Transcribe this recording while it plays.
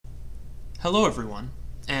Hello, everyone,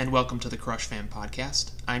 and welcome to the Crush Fam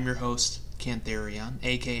Podcast. I'm your host, Cantharion,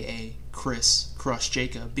 aka Chris Crush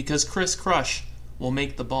Jacob, because Chris Crush will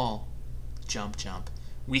make the ball jump, jump.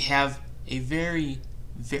 We have a very,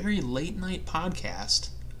 very late night podcast,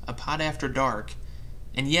 a pod after dark,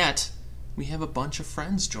 and yet we have a bunch of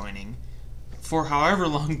friends joining for however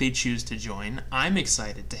long they choose to join. I'm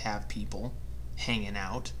excited to have people hanging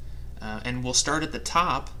out, and we'll start at the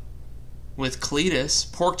top with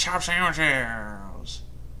Cletus, pork chop sandwiches.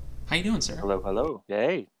 How you doing, sir? Hello.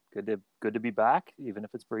 Hey, good to be back, even if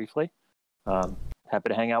it's briefly. Happy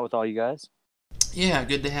to hang out with all you guys. Yeah,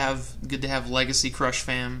 good to have Legacy Crush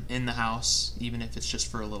Fam in the house, even if it's just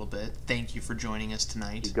for a little bit. Thank you for joining us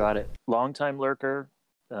tonight. You got it. Long-time lurker.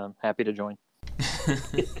 Happy to join. Love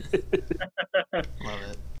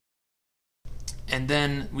it. And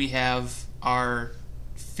then we have our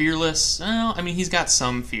fearless, well, I mean, he's got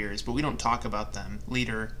some fears, but we don't talk about them.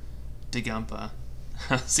 Leader Dagumpa.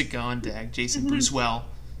 How's it going, Dag? Jason Brucewell.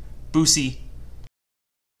 Boosie.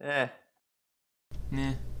 Eh.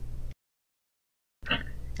 Nah.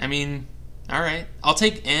 I mean, alright. I'll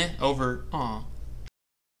take over aw.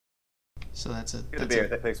 So that's it. Good to be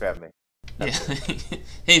here. Thanks for having me. Yeah.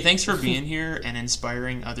 Hey, thanks for being here and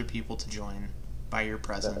inspiring other people to join by your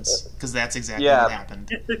presence, because that's exactly what happened.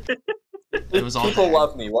 It was all people Dag.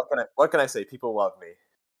 love me. What can I say? People love me.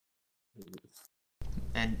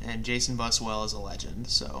 And Jason Buswell is a legend,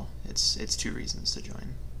 so it's two reasons to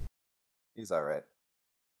join. He's all right.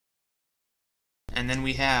 And then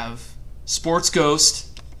we have Sports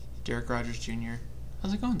Ghost, Derek Rogers Jr.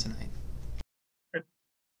 How's it going tonight?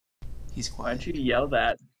 He's quiet. Why'd you yell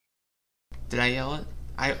that? Did I yell it?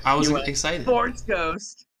 I was excited. Sports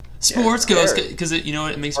Ghost. Sports Yeah, Ghost, sure. because it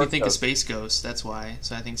makes Sports me think Ghost. of Space Ghost. That's why.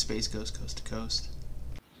 So I think Space Ghost Coast to Coast.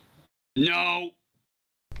 No.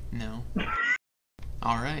 No.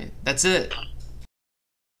 All right, that's it.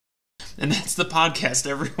 And that's the podcast,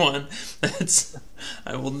 everyone.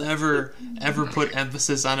 I will never ever put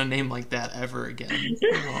emphasis on a name like that ever again.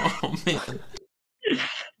 Oh man.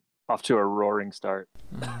 Off to a roaring start.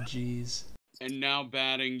 Oh jeez. And now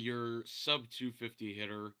batting your sub 250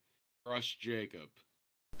 hitter, Crush Jacob.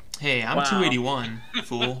 Hey, I'm Wow. 281,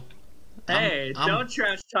 fool. Hey, I'm- don't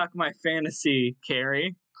trash talk my fantasy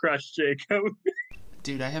carry, Crush Jacob.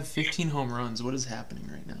 Dude, I have 15 home runs. What is happening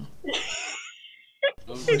right now?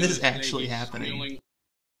 What What is actually happening?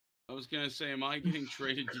 I was gonna say, am I getting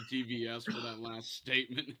traded to DVS for that last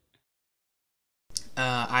statement?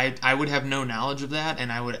 I would have no knowledge of that,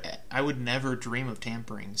 and I would never dream of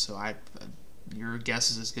tampering. So your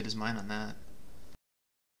guess is as good as mine on that.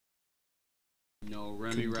 No,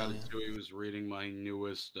 Remy Couldn't tell ya. Ratatouille was reading my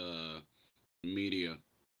newest media.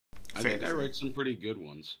 I Fair, think I fair. read some pretty good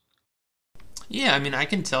ones. Yeah, I mean, I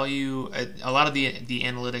can tell you a lot of the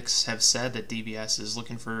analytics have said that DVS is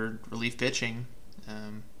looking for relief pitching,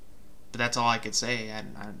 but that's all I could say.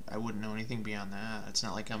 I wouldn't know anything beyond that. It's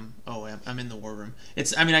not like I'm in the war room.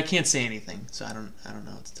 I can't say anything, so I don't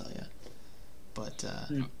know what to tell you. But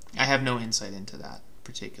I have no insight into that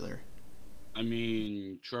particular. I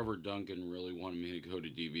mean, Trevor Duncan really wanted me to go to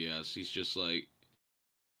DVS. He's just like,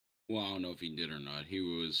 well, I don't know if he did or not. He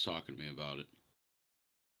was talking to me about it.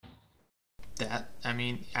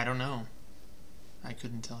 I don't know. I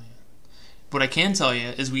couldn't tell you. What I can tell you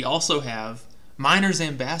is we also have Miners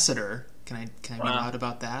Ambassador. Can I be loud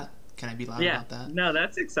about that? Can I be loud Yeah, about that? no,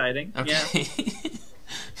 that's exciting. Yeah. Okay.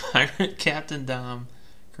 Pirate Captain Dom,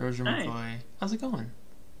 Crozier Hi. McCoy. How's it going?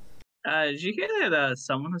 Did you hear that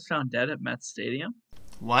someone was found dead at Mets Stadium?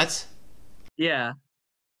 What? Yeah.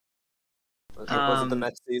 Was it the Um,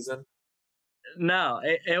 Mets season? No,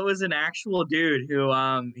 it was an actual dude who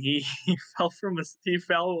he he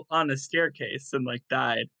fell on a staircase and like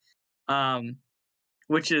died.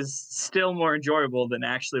 Which is still more enjoyable than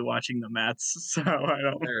actually watching the Mets. So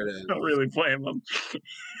I There it is. don't really blame him.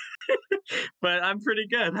 But I'm pretty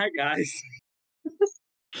good. Hi guys.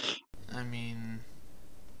 I mean,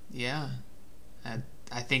 yeah.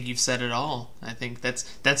 I think you've said it all. I think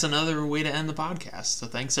that's another way to end the podcast. So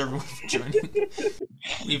thanks everyone for joining.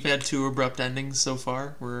 We've had 2 abrupt endings so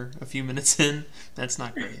far. We're a few minutes in. That's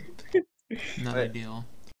not great. Not Wait. ideal.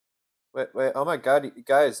 Wait! Oh my God, you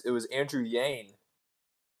guys! It was Andrew Yang.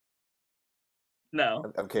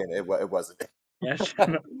 No. I'm kidding. It wasn't. Yeah,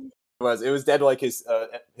 shut up. It was dead like his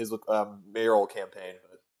mayoral campaign.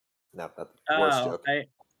 But no, worst Oh, joke.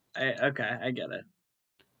 okay, I get it.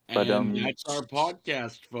 But, And that's our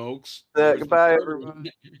podcast, folks. Goodbye, everyone.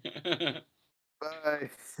 Bye.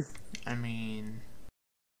 I mean,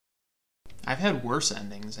 I've had worse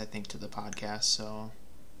endings, I think, to the podcast. So,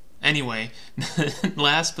 anyway,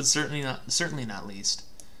 last but certainly not least,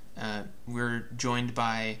 We're joined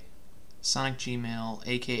by Sonic Gmail,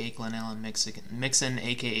 aka Glen Allen Mixon,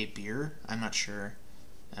 aka Beer. I'm not sure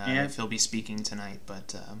if he'll be speaking tonight,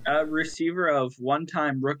 but receiver of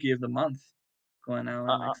one-time Rookie of the Month, Glen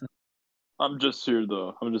Allen Mixon. I'm just here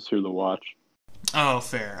to watch. Oh,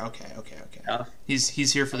 fair. Okay. He's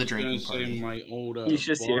here for the drinking party. My old, He's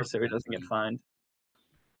just here so he doesn't get fined.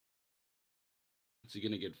 What's he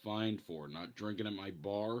gonna get fined for? Not drinking at my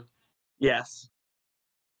bar? Yes.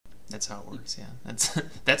 That's how it works. Yeah,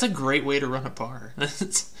 that's a great way to run a bar.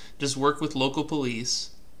 Just work with local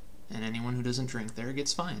police, and anyone who doesn't drink there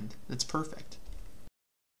gets fined. That's perfect.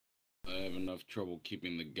 I have enough trouble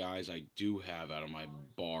keeping the guys I do have out of my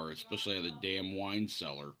bar, especially at the damn wine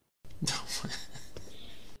cellar.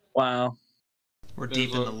 Wow. We're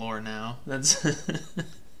deep in the lore now. That's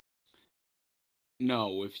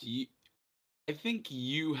No, I think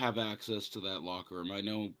you have access to that locker room. I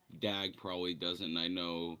know Dag probably doesn't, and I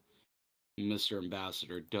know Mr.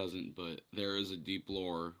 Ambassador doesn't, but there is a deep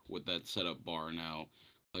lore with that setup bar now.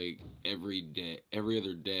 Like, every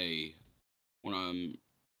other day, when I'm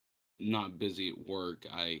not busy at work,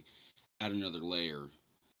 I add another layer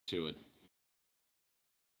to it.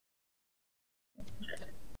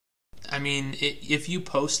 I mean, if you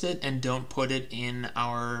post it and don't put it in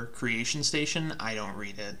our creation station, I don't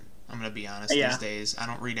read it. I'm going to be honest these days. I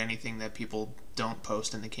don't read anything that people don't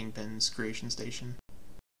post in the Kingpin's creation station.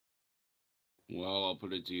 Well, I'll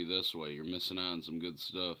put it to you this way. You're missing out on some good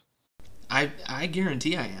stuff. I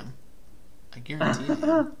guarantee I am. I guarantee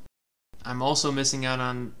I am. I'm also missing out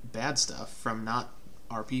on bad stuff from not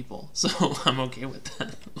our people, so I'm okay with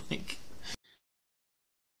that. Like,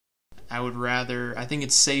 I think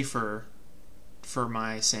it's safer for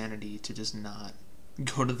my sanity to just not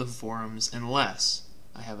go to the forums unless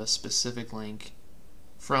I have a specific link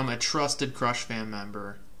from a trusted Crush fan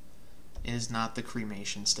member. It is not the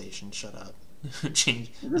cremation station. Shut up.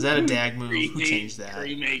 Was that a Dag move? Who changed that?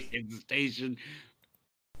 Cremation station.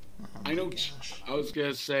 Oh I know. gosh. I was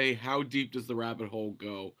gonna say, how deep does the rabbit hole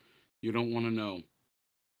go? You don't want to know.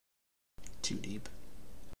 Too deep.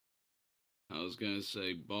 I was gonna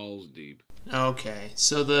say balls deep. Okay,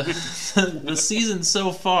 so the season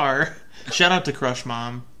so far. Shout out to Crush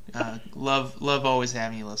Mom. Love always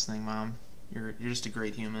having you listening, Mom. You're just a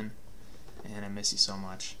great human, and I miss you so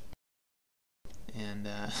much. And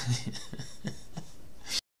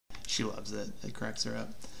she loves it. It cracks her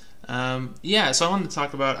up. So I wanted to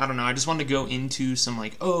talk about, I just wanted to go into some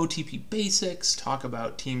like OOTP basics, talk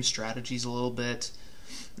about team strategies a little bit,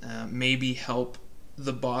 maybe help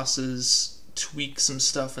the bosses tweak some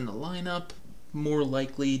stuff in the lineup, more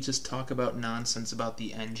likely just talk about nonsense about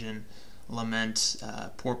the engine, lament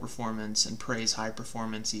poor performance, and praise high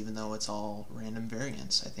performance, even though it's all random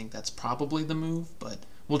variants. I think that's probably the move, but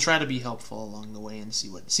we'll try to be helpful along the way and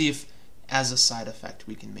see if, as a side effect,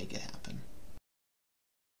 we can make it happen.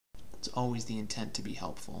 It's always the intent to be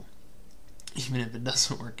helpful, even if it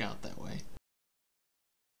doesn't work out that way.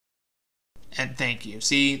 And thank you.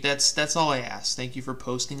 See, that's all I ask. Thank you for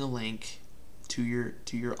posting a link to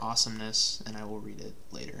your awesomeness, and I will read it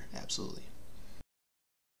later. Absolutely.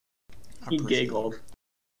 He giggled.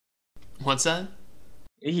 What's that?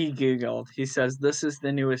 He giggled. He says, "This is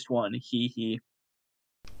the newest one. He."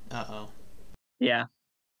 Uh-oh. Yeah.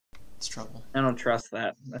 It's trouble. I don't trust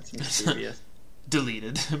that. That's mischievous.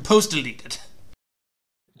 Deleted. Post deleted.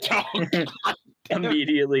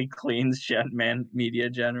 Immediately cleans Jetman Media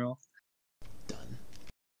General. Done.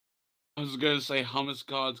 I was gonna say Hummus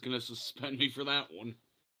God's gonna suspend me for that one.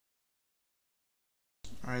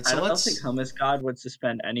 All right, I so don't let's think Hummus God would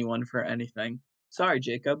suspend anyone for anything. Sorry,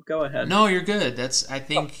 Jacob. Go ahead. No, you're good. I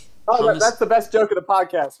think That's the best joke of the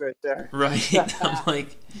podcast right there. right. I'm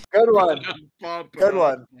like, Good one. Good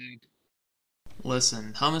one.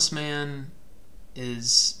 listen, Hummus Man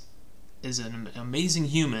is an amazing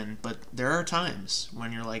human, but there are times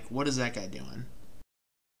when you're like, what is that guy doing?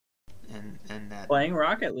 And that Playing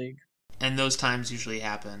Rocket League. and those times usually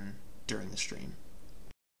happen during the stream.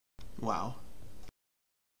 Wow.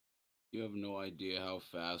 You have no idea how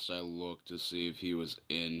fast I looked to see if he was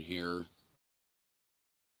in here.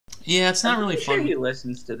 Yeah, it's not really I'm sure fun. he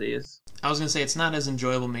listens to these. I was gonna say it's not as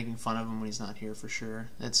enjoyable making fun of him when he's not here for sure.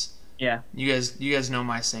 Yeah. You guys know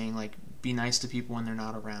my saying, like, be nice to people when they're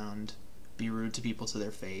not around, be rude to people to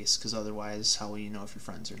their face, because otherwise, how will you know if you're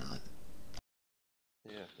friends or not?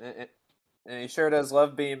 Yeah, and he sure does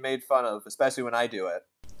love being made fun of, especially when I do it.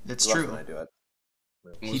 It's He loves true. when I do it.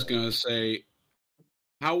 I was gonna say,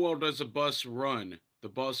 how well does a bus run? The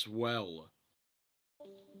bus well.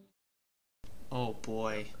 Oh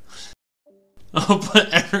boy. Oh,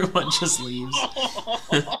 but everyone just leaves.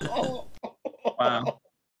 Wow.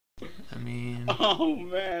 Oh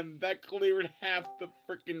man, that cleared half the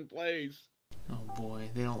freaking place. Oh boy,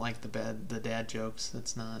 they don't like the dad jokes.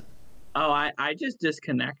 That's not. Oh, I just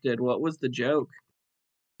disconnected. What was the joke?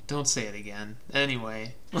 Don't say it again.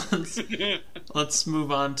 Anyway, let's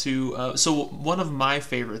move on to. So one of my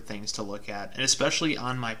favorite things to look at, and especially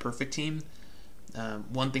on my perfect team,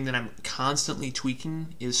 one thing that I'm constantly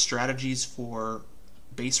tweaking is strategies for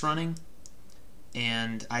base running,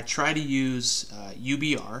 and I try to use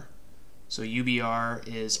UBR. So UBR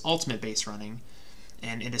is ultimate base running,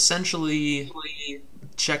 and it essentially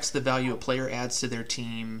checks the value a player adds to their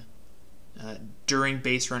team during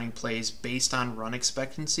base running plays based on run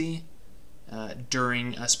expectancy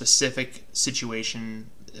during a specific situation,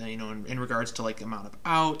 in regards to like amount of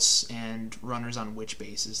outs and runners on which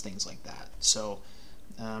bases, things like that. So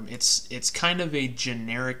it's kind of a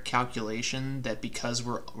generic calculation that because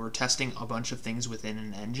we're testing a bunch of things within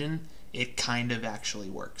an engine, it kind of actually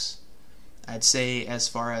works. I'd say as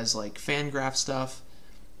far as like Fangraph stuff,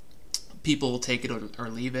 people will take it or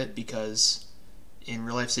leave it because in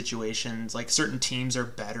real life situations, like certain teams are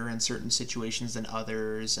better in certain situations than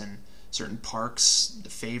others, and certain parks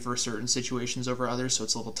favor certain situations over others, so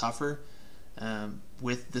it's a little tougher.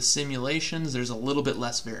 With the simulations, there's a little bit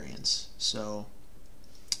less variance, so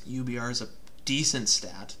UBR is a decent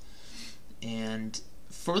stat, and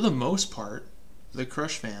for the most part, the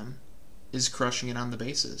Crush fam is crushing it on the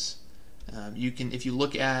bases. If you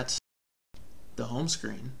look at the home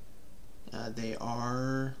screen, they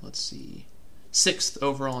are, let's see, 6th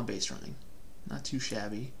overall in base running. Not too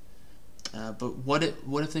shabby. But what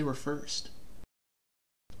if they were first?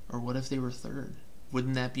 Or what if they were third?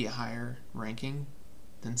 Wouldn't that be a higher ranking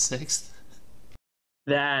than 6th?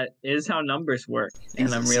 That is how numbers work,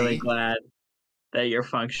 and I'm really glad that you're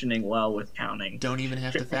functioning well with counting. Don't even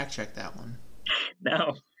have to fact check that one.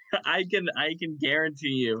 No, I can guarantee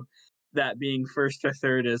you that being first or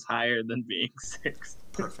third is higher than being 6th.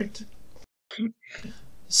 Perfect.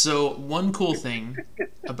 So one cool thing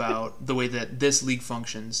about the way that this league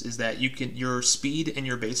functions is that your speed and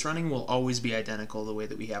your base running will always be identical the way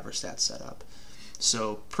that we have our stats set up.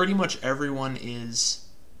 So pretty much everyone is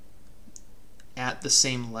at the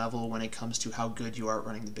same level when it comes to how good you are at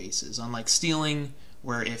running the bases. Unlike stealing,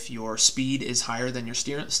 where if your speed is higher than your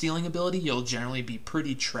stealing ability, you'll generally be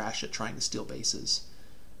pretty trash at trying to steal bases.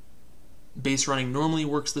 Base running normally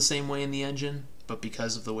works the same way in the engine, but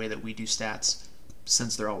because of the way that we do stats,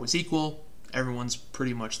 since they're always equal, everyone's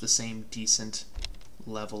pretty much the same decent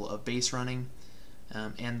level of base running.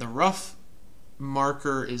 And the rough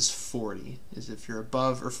marker is 40, is if you're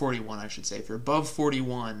above, or 41 I should say. If you're above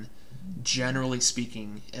 41, generally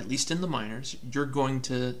speaking, at least in the minors, you're going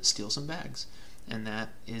to steal some bags. And that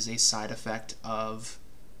is a side effect of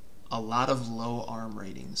a lot of low arm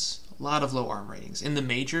ratings. In the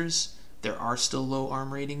majors, there are still low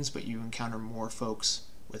arm ratings, but you encounter more folks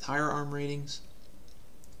with higher arm ratings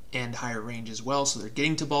and higher range as well, so they're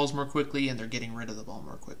getting to balls more quickly and they're getting rid of the ball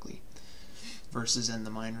more quickly. Versus in the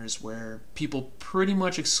minors where people pretty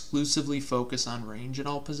much exclusively focus on range at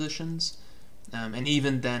all positions, and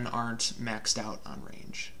even then aren't maxed out on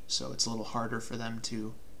range. So it's a little harder for them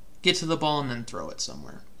to get to the ball and then throw it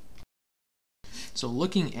somewhere. So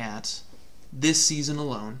looking at this season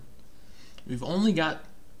alone, we've only got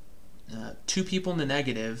 2 people in the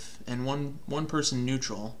negative and one person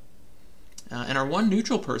neutral. And our one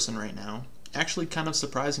neutral person right now, actually kind of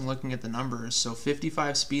surprising looking at the numbers, so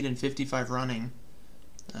 55 speed and 55 running,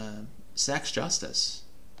 Sax Justice.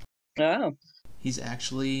 Oh. He's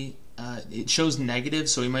actually, it shows negative,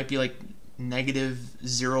 so he might be like negative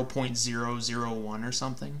 0.001 or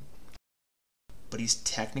something. But he's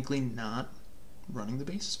technically not running the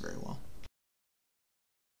bases very well.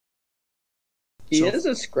 He is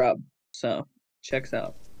a scrub, so checks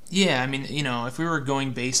out. Yeah, I mean, if we were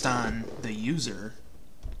going based on the user,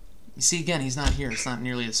 you see, again, he's not here. It's not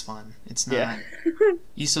nearly as fun. It's not. Yeah.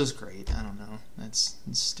 Iso's great. I don't know. That's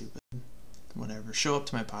stupid. Whatever. Show up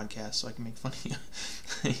to my podcast so I can make fun of you.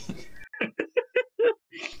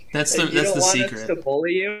 That's the secret. Us to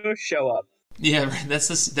bully you? Show up. Yeah, right. That's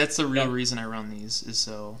the real reason I run these, is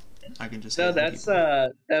so I can just. No, that's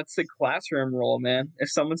the classroom rule, man.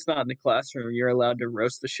 If someone's not in the classroom, you're allowed to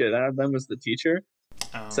roast the shit out of them as the teacher.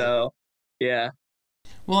 Oh. So, yeah.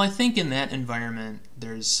 Well, I think in that environment,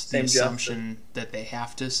 there's the assumption that they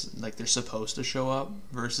have to, like, they're supposed to show up,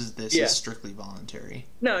 versus this is strictly voluntary.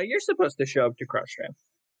 No, you're supposed to show up to Crush Fam.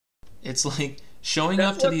 It's like showing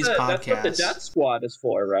up to these podcasts. That's what the Death Squad is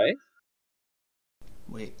for, right?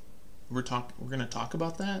 Wait, we're gonna talk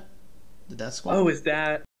about that? The Death Squad? Oh, is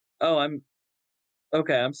that? Oh, I'm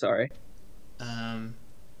sorry.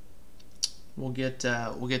 We'll get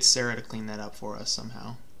Sarah to clean that up for us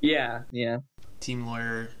somehow. Yeah. Team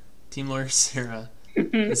lawyer Sarah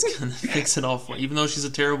is gonna fix it all for, even though she's a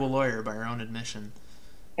terrible lawyer by her own admission.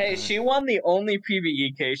 Hey, she won the only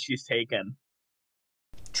PvE case she's taken.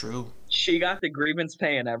 True. She got the grievance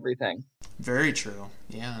pay and everything. Very true.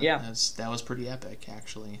 Yeah. Yeah. That was pretty epic,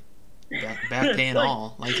 actually. Back pay and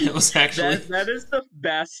all. Like, it was actually... That is the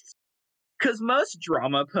best. Because most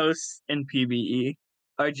drama posts in PvE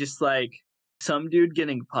are just like some dude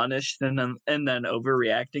getting punished and then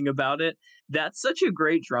overreacting about it. That's such a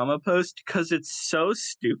great drama post because it's so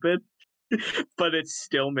stupid, but it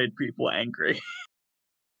still made people angry.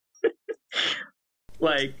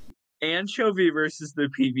 Like, Anchovy versus the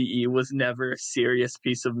PvE was never a serious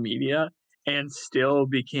piece of media and still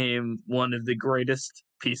became one of the greatest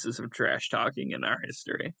pieces of trash talking in our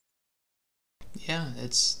history. Yeah,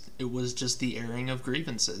 it was just the airing of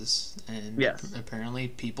grievances, and yes. Apparently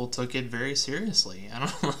people took it very seriously. I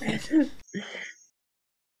don't know,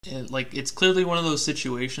 it's clearly one of those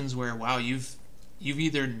situations where, wow, you've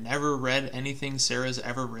either never read anything Sarah's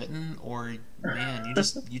ever written, or man,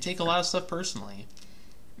 you take a lot of stuff personally.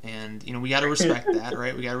 And we got to respect that,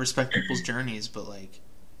 right? We got to respect people's journeys, but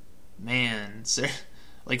man,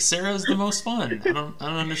 Sarah's the most fun. I don't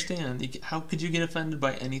understand. How could you get offended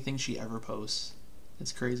by anything she ever posts?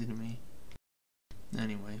 It's crazy to me.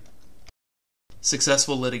 Anyway,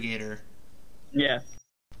 successful litigator. Yeah.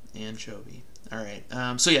 Anchovy. All right.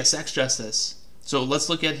 So yeah, Sex Justice. So let's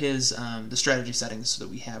look at his the strategy settings that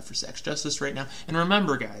we have for Sex Justice right now. And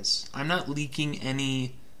remember, guys, I'm not leaking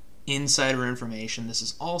any insider information. This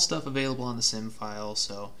is all stuff available on the sim file.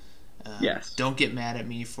 So yes. Don't get mad at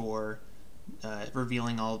me for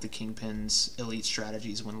revealing all of the Kingpin's elite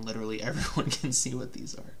strategies when literally everyone can see what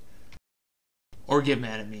these are. Or get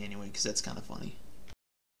mad at me anyway, because that's kind of funny.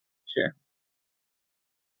 Sure.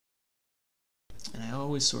 And I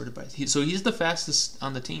always sorted by... So he's the fastest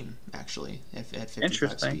on the team, actually, at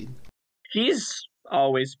 55 speed. He's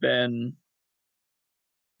always been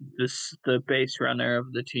the base runner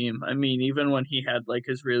of the team. I mean, even when he had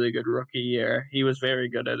his really good rookie year, he was very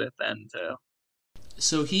good at it then, too.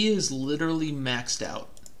 So he is literally maxed out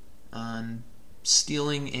on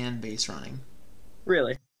stealing and base running.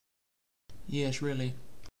 Really? Yes, really.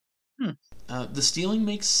 The stealing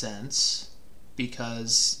makes sense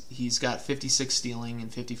because he's got 56 stealing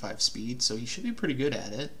and 55 speed, so he should be pretty good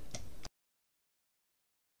at it.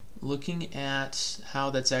 Looking at how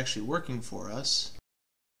that's actually working for us,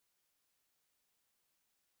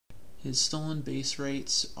 his stolen base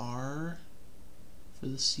rates are, for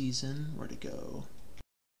the season, where'd it go?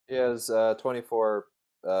 He has 24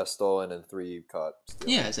 stolen and 3 caught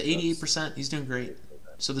stealing. Yeah, it's 88%. He's doing great.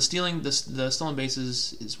 So the stolen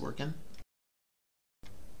bases is working,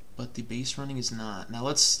 but the base running is not. Now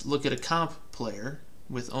let's look at a comp player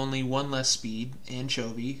with only 1 less speed,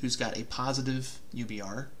 Anchovy, who's got a positive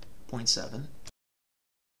UBR, 0.7,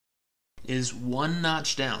 is 1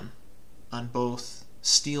 notch down on both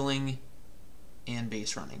stealing and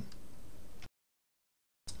base running.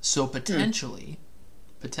 So potentially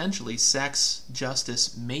Sex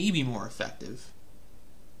Justice may be more effective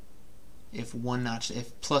if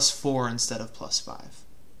 +4 instead of +5.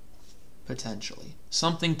 Potentially.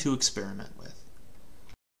 Something to experiment with.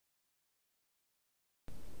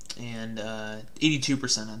 And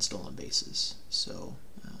 82% on stolen bases. So,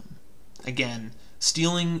 again,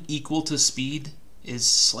 stealing equal to speed is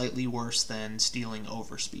slightly worse than stealing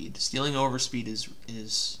over speed. Stealing over speed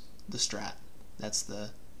is the strat. That's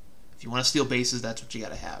the... If you want to steal bases, that's what you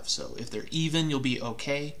got to have. So if they're even, you'll be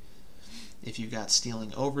okay. If you've got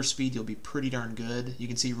stealing over speed, you'll be pretty darn good. You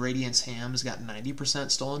can see Radiance Ham's got 90%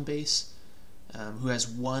 stolen base, who has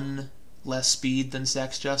 1 less speed than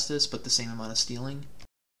Sex Justice, but the same amount of stealing.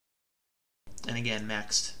 And again,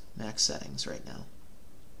 max settings right now.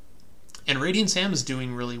 And Radiance Ham is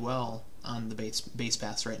doing really well on the base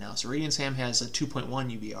paths right now. So Radiance Ham has a 2.1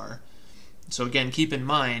 UBR. So again, keep in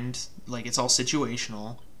mind, it's all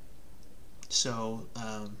situational. So,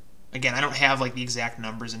 again, I don't have the exact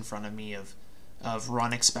numbers in front of me of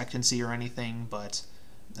run expectancy or anything, but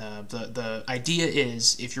the idea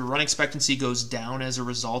is if your run expectancy goes down as a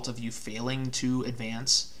result of you failing to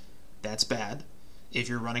advance, that's bad. If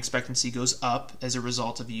your run expectancy goes up as a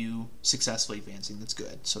result of you successfully advancing, that's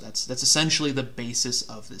good. So that's essentially the basis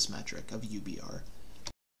of this metric of UBR.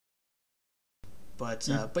 But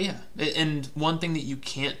yeah, and one thing that you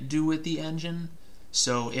can't do with the engine.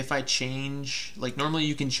 So if I change, normally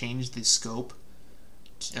you can change the scope,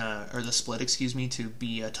 or the split, to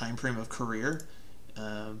be a time frame of career.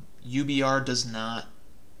 UBR does not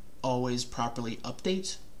always properly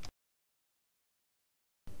update.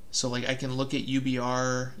 So like I can look at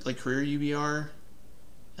UBR, like career UBR.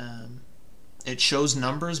 It shows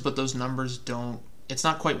numbers, but those numbers don't. It's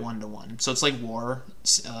not quite 1-to-1. So it's like WAR.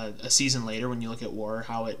 A season later, when you look at WAR,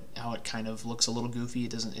 how it kind of looks a little goofy.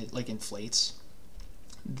 It like inflates.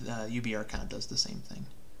 The UBR kind of does the same thing.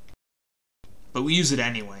 But we use it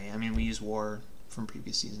anyway. I mean, we use WAR from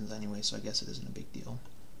previous seasons anyway, so I guess it isn't a big deal.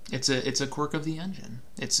 It's a quirk of the engine.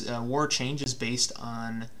 It's WAR changes based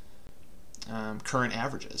on current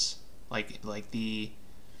averages. Like the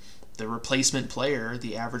replacement player,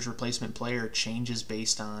 the average replacement player changes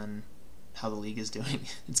based on how the league is doing.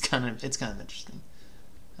 It's kind of interesting.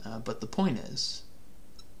 But the point is,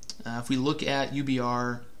 if we look at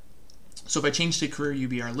UBR, so if I change to career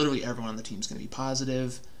UBR, literally everyone on the team is going to be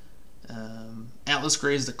positive. Atlas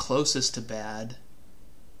Gray is the closest to bad,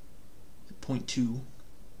 0.2.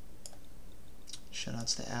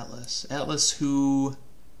 Shoutouts to Atlas. Atlas who,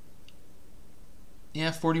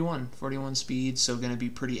 41 speed, so going to be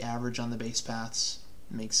pretty average on the base paths.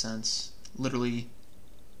 Makes sense. Literally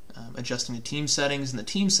adjusting the team settings, and the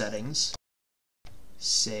team settings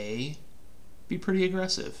say be pretty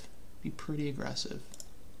aggressive. Be pretty aggressive.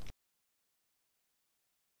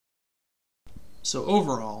 So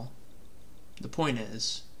overall, the point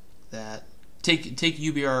is that take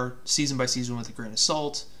UBR season by season with a grain of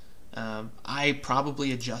salt. I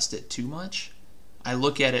probably adjust it too much. I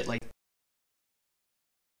look at it like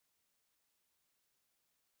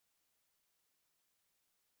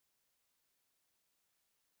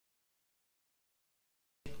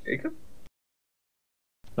Jacob?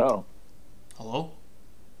 Oh, hello?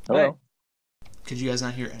 hello. Could you guys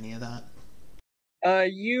not hear any of that?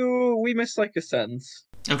 We missed like a sentence.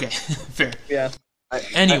 Okay, fair. Yeah.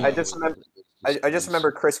 Anyway. I just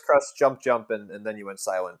remember crisscross jump, and then you went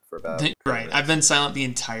silent for about. Right, I've been silent the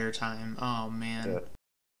entire time. Oh man. Yeah.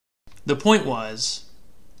 The point was,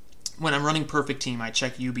 when I'm running Perfect Team, I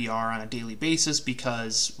check UBR on a daily basis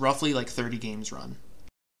because roughly like 30 games run.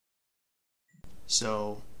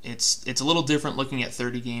 So it's a little different looking at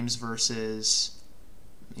 30 games versus,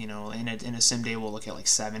 in a sim day we'll look at like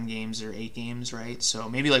 7 games or 8 games, right? So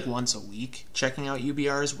maybe like once a week checking out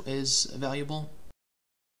UBR is valuable.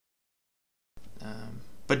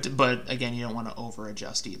 But again, you don't want to over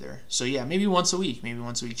adjust either. So yeah, maybe once a week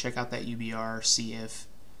check out that UBR, see if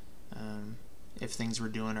things we're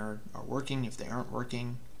doing are working, if they aren't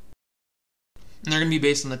working. And they're going to be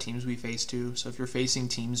based on the teams we face too. So if you're facing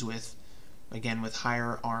teams with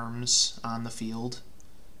higher arms on the field,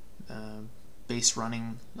 lower base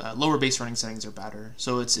running settings are better.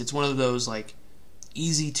 So it's one of those like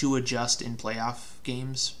easy to adjust in playoff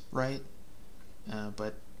games, right?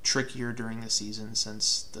 But trickier during the season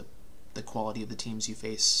since the quality of the teams you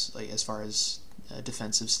face, like as far as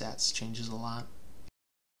defensive stats, changes a lot.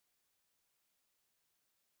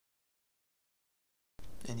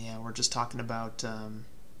 And yeah, we're just talking about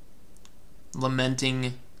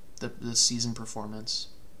lamenting the season performance.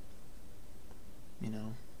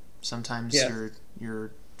 Sometimes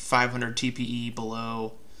you're 500 TPE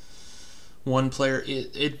below one player.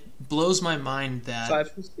 It blows my mind that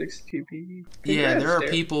 5 to 6 TPE. Yeah, there are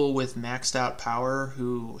people with maxed out power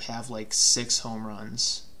who have like 6 home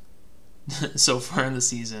runs so far in the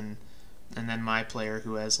season, and then my player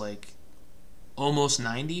who has like almost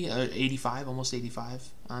 90, 85, almost 85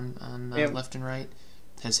 on left and right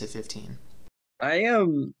has hit 15. I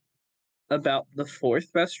am about the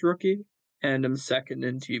 4th best rookie, and I'm 2nd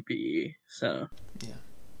in TPE. So yeah.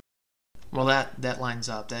 Well, that lines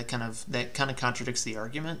up. That kind of contradicts the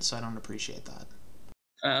argument, so I don't appreciate that.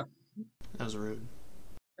 That was rude.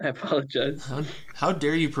 I apologize. How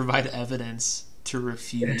dare you provide evidence to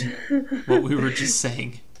refute what we were just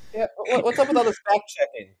saying? Yeah, what's up with all this fact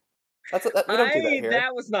checking? We don't do that here.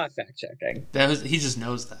 That was not fact checking. He just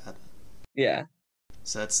knows that. Yeah.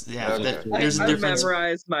 So that's Okay. There's a I difference.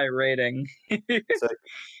 memorized my rating.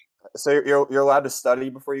 So you're allowed to study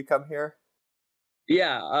before you come here?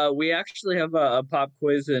 Yeah, we actually have a pop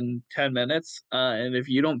quiz in 10 minutes, and if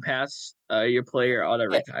you don't pass, your player auto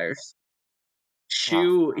retires.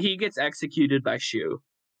 Shu, he gets executed by Shu.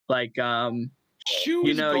 Like, Shu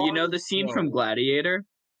you know the scene from Gladiator?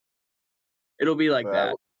 It'll be like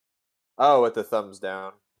that. Oh, with the thumbs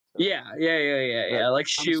down. Yeah. Like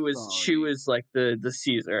Shu is like the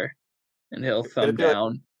Caesar, and he'll thumb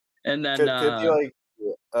down, and then could it be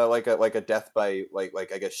like a death by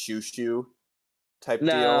like I guess shoo type deal?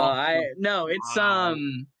 No, it's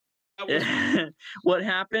what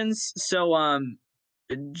happens. So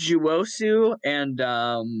Juosu and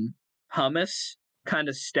Hummus kind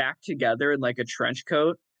of stack together in like a trench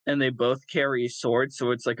coat, and they both carry swords,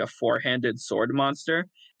 so it's like a 4-handed sword monster,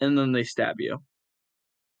 and then they stab you.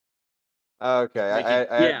 Okay, Make I, it-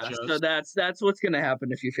 Yeah, so that's what's gonna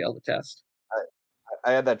happen if you fail the test.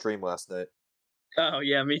 I had that dream last night. Oh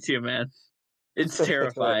yeah, me too, man. It's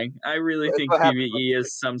terrifying. I really It's think what happens when PvE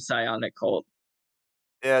is some psionic cult.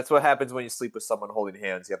 Yeah, it's what happens when you sleep with someone holding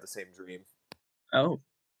hands. You have the same dream. Oh.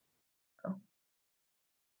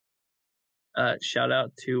 Shout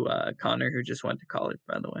out to Connor who just went to college,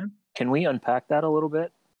 by the way. Can we unpack that a little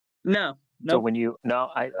bit? No, So no, when you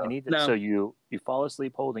I need to, No. so you fall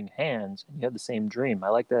asleep holding hands and you have the same dream. I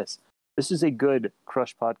like this. This is a good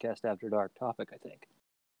Crush Podcast After Dark topic, I think.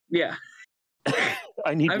 yeah.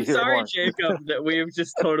 I need I'm to hear sorry, more. Jacob, that we've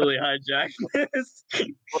just totally hijacked this.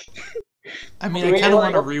 I mean, I kind of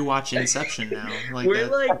want to rewatch Inception now. Like we're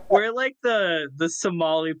that. like the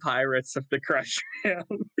Somali pirates of the Crush Fam.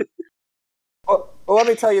 Well, let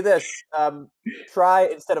me tell you this. Try,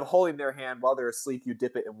 instead of holding their hand while they're asleep, you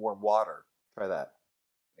dip it in warm water. Try that.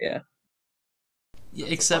 Yeah. Yeah,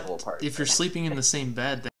 That's a except fun little part. if you're sleeping in the same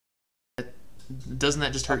bed, doesn't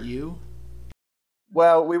that just hurt you?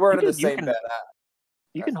 Well, we weren't in You the can- same bed.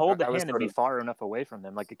 You can hold the I was hand and sort be of- far enough away from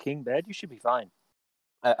them. Like a king bed, you should be fine.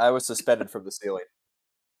 I was suspended from the ceiling.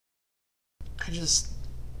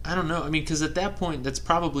 I don't know. I mean, because at that point, that's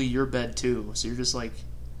probably your bed too. So you're just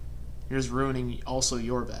ruining also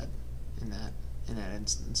your bed in that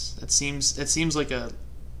instance. It seems like a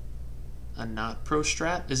not pro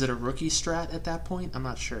strat. Is it a rookie strat at that point? I'm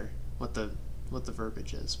not sure what the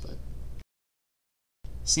verbiage is, but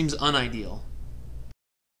seems unideal,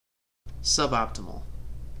 suboptimal.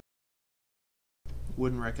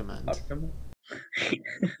 Wouldn't recommend.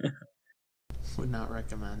 Would not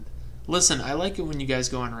recommend. Listen, I like it when you guys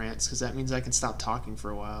go on rants because that means I can stop talking for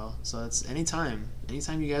a while. So it's anytime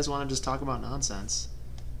you guys want to just talk about nonsense,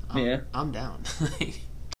 I'm down.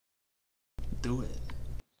 Do it.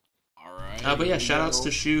 All right. But yeah, shout outs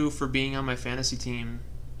to Shu for being on my fantasy team,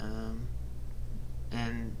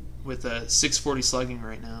 and with a 640 slugging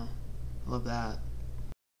right now. Love that.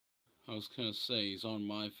 I was gonna say he's on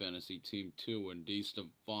my fantasy team too, and Di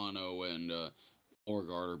Stefano and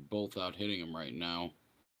Orgard are both out hitting him right now.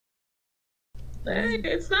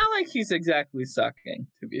 It's not like he's exactly sucking,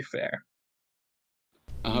 to be fair.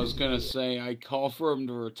 I was gonna say I call for him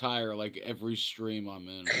to retire like every stream I'm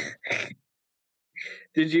in.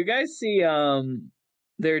 Did you guys see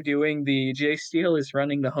they're doing the Jay Steele is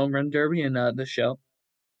running the home run derby in the show?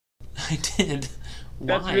 I did.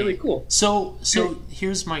 That's Why? really cool. So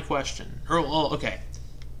here's my question. Okay.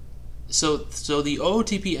 So the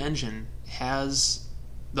OOTP engine has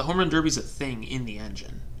the home run derby's a thing in the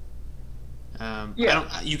engine.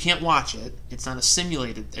 You can't watch it. It's not a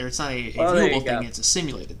simulated, or it's not a viewable thing. It's a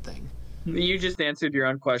simulated thing. You just answered your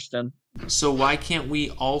own question. So why can't we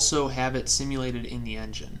also have it simulated in the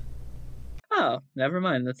engine? Oh, never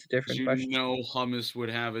mind. That's a different You question. know Hummus would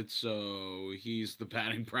have it, so he's the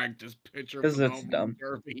batting practice pitcher. Because for the that's home dumb.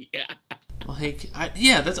 derby. Yeah. Like,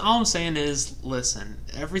 that's all I'm saying is, listen,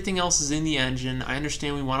 everything else is in the engine. I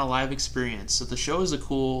understand we want a live experience, so the show is a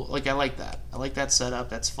cool. Like, I like that. I like that setup.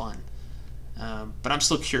 That's fun. But I'm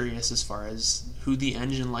still curious as far as who the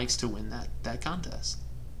engine likes to win that contest.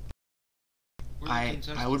 I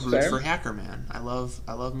would root for Hackerman. I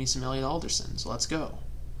love me some Elliot Alderson, so let's go.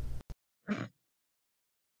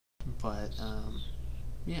 But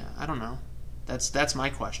yeah, I don't know. That's my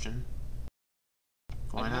question.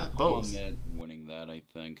 Why not both? Hamed winning that, I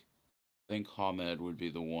think. I think Hamed would be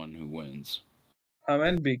the one who wins.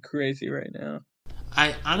 Hamed be crazy right now.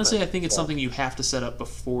 I think it's something you have to set up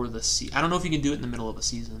before the season. I don't know if you can do it in the middle of a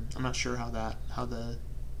season. I'm not sure how the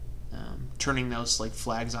turning those like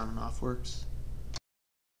flags on and off works.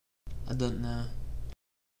 I don't know.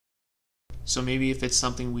 So maybe if it's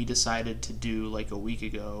something we decided to do like a week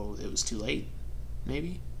ago, it was too late.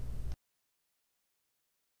 Maybe.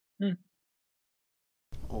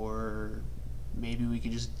 Or maybe we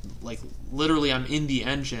could just like literally I'm in the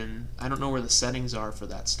engine. I don't know where the settings are for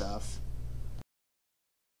that stuff.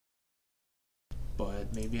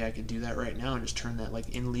 But maybe I could do that right now and just turn that like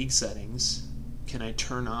in league settings. Can I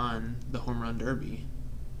turn on the home run derby?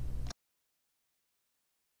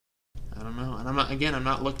 I don't know. And I'm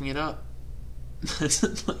not looking it up.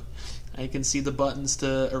 I can see the buttons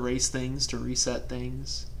to erase things, to reset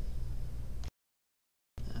things.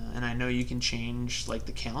 And I know you can change like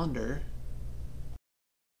the calendar.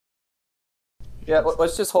 Yeah,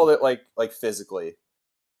 let's just hold it like physically.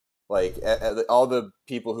 Like all the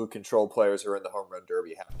people who control players who are in the home run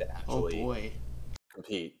derby have to actually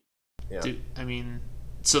compete. Yeah. Dude, I mean,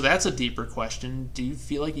 so that's a deeper question. Do you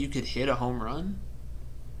feel like you could hit a home run?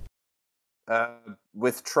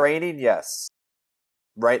 With training, yes.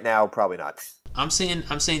 Right now, probably not. I'm saying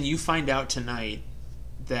you find out tonight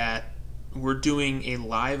that we're doing a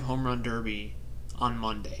live home run derby on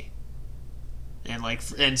Monday. And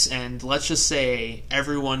and let's just say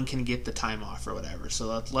everyone can get the time off or whatever.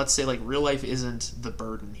 So let's say like real life isn't the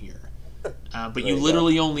burden here, but you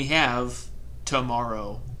literally only have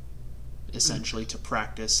tomorrow, essentially, to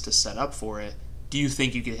practice to set up for it. Do you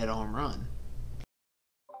think you could hit a home run?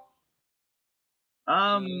 Who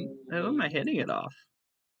am I hitting it off?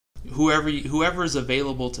 Whoever is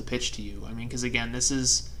available to pitch to you. I mean, because again, this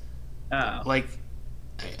is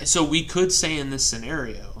so we could say in this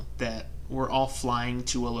scenario that we're all flying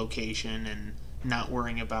to a location and not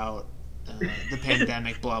worrying about the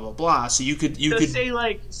pandemic, blah blah blah. So you could say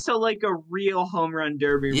like a real home run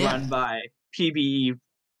derby run by PBE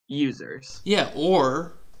users. Yeah,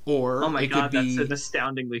 or oh my god, that's an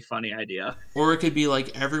astoundingly funny idea. Or it could be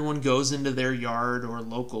like everyone goes into their yard or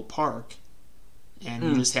local park, and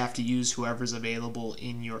you just have to use whoever's available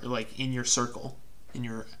in your circle, in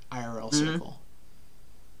your IRL circle.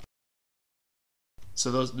 So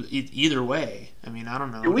those either way, I mean, I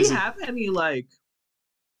don't know. Do we have any like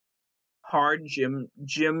hard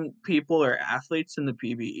gym people or athletes in the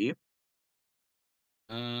PBE?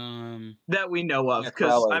 That we know of,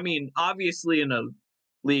 because I mean, obviously in a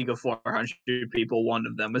league of 400 people, one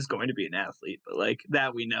of them is going to be an athlete, but like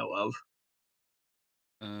that we know of.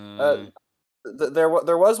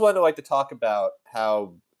 There was one to like to talk about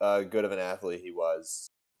how good of an athlete he was,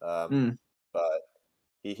 but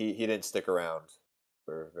he didn't stick around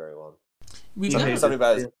for very long.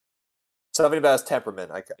 Something about his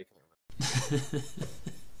temperament. I can't remember.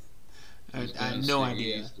 I have no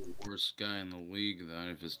idea. He's the worst guy in the league, then,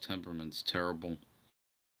 if his temperament's terrible.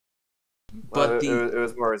 But it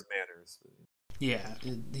was more his manners. Yeah,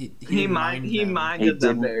 he minded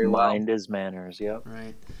them very well. Mind his manners. Yep.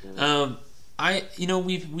 Right.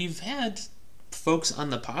 We've had folks on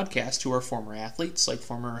the podcast who are former athletes, like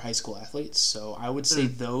former high school athletes. So I would say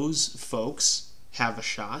those folks have a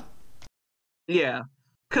shot. Yeah,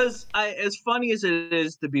 because as funny as it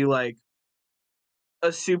is to be like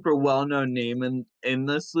a super well-known name in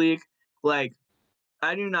this league, like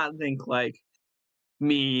I do not think like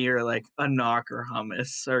me or like a knock or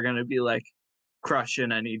hummus are gonna be like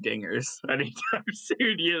crushing any dingers anytime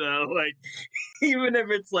soon, like even if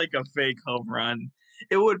it's like a fake home run,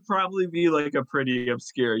 it would probably be like a pretty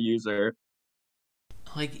obscure user.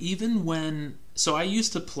 Like even so I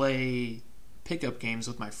used to play pickup games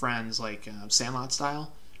with my friends, like Sandlot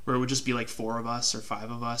style, where it would just be like 4 of us or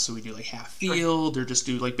 5 of us, so we do like half field or just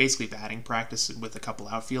do like basically batting practice with a couple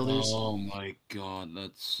outfielders. Oh my god,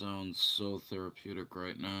 that sounds so therapeutic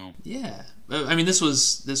right now. Yeah, I mean this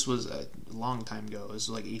was a long time ago. It was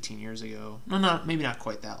like 18 years ago. No, maybe not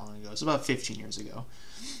quite that long ago. It was about 15 years ago.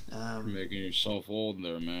 You're making yourself old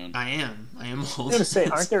there, man. I am old. I was going to say,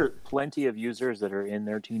 aren't there plenty of users that are in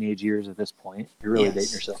their teenage years at this point? You're really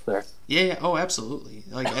dating yourself there. Yeah. Oh, absolutely.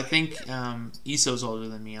 Like, I think Iso's older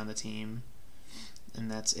than me on the team,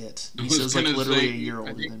 and that's it. Iso's like literally a year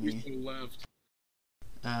older than me.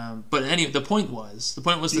 But anyway, the point was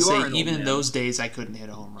to say, even in those days, I couldn't hit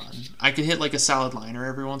a home run. I could hit like a solid liner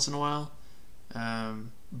every once in a while,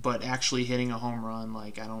 but actually hitting a home run,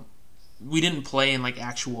 like we didn't play in like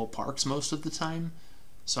actual parks most of the time,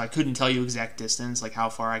 so I couldn't tell you exact distance, like how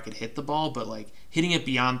far I could hit the ball, but like hitting it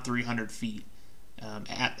beyond 300 feet,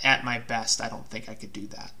 at my best, I don't think I could do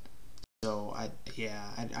that. So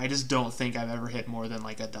I just don't think I've ever hit more than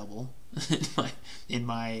like a double in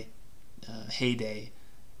my heyday,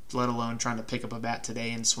 let alone trying to pick up a bat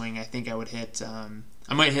today and swing. I think I would hit,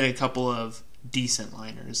 I might hit a couple of decent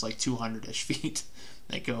liners, like 200-ish feet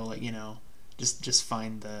that go like, just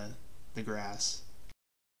find the grass.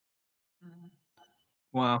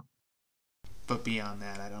 Wow. But beyond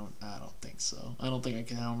that, I don't think so. I don't think I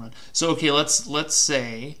can home run. So okay, let's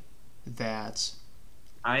say that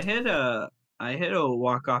I hit a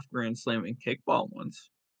walk-off grand slam in kickball once.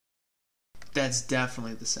 That's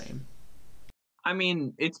definitely the same. I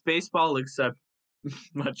mean, it's baseball except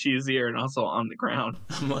much easier and also on the ground.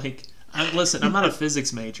 Listen, I'm not a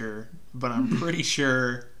physics major, but I'm pretty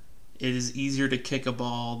sure it is easier to kick a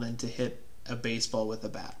ball than to hit a baseball with a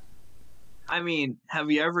bat. I mean, have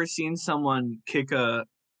you ever seen someone kick a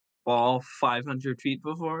ball 500 feet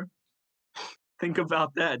before? Think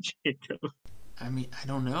about that, Jacob. I mean, I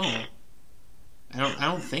don't know. I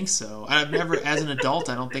don't think so. I've never, as an adult,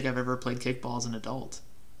 I don't think I've ever played kickball as an adult.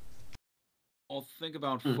 Well, think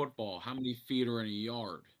about football. How many feet are in a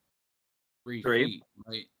yard? 3 feet,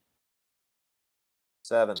 right?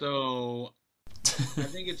 7. So I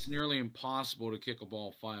think it's nearly impossible to kick a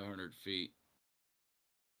ball 500 feet.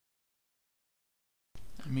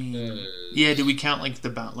 I mean, do we count like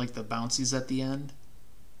the bouncies at the end,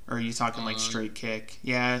 Or are you talking like straight kick?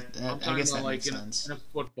 Yeah, I guess that makes sense. In a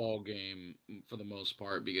football game, for the most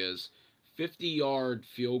part, because 50-yard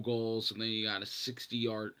field goals, and then you got a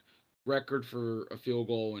 60-yard record for a field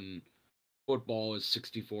goal, and football is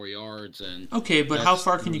 64 yards. And okay, but how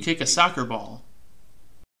far can you kick a soccer ball?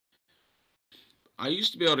 I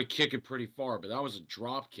used to be able to kick it pretty far, but that was a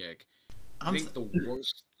drop kick. I think the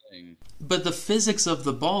worst thing. But the physics of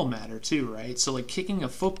the ball matter too, right? So like kicking a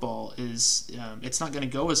football is, it's not going to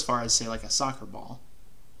go as far as say like a soccer ball.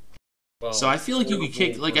 Well, so I feel like you could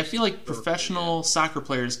kick, like I feel like professional soccer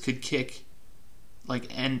players could kick like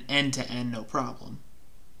end to end, no problem.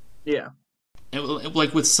 Yeah.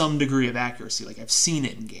 Like with some degree of accuracy. Like I've seen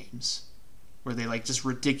it in games where they like just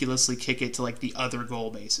ridiculously kick it to like the other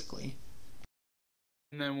goal basically.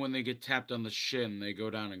 And then when they get tapped on the shin, they go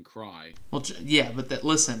down and cry. Well, yeah, but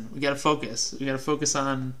listen, we got to focus. We got to focus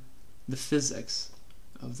on the physics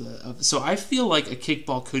of. So I feel like a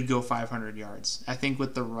kickball could go 500 yards. I think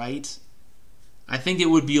with the right, I think it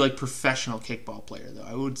would be like professional kickball player though.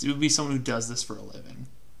 It would be someone who does this for a living.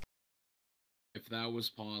 If that was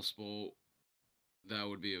possible, that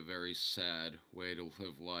would be a very sad way to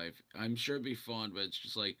live life. I'm sure it'd be fun, but it's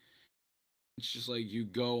just like you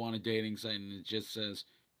go on a dating site and it just says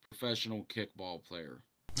professional kickball player.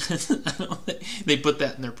 They put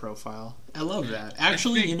that in their profile. I love that.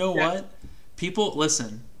 Actually, you know what? People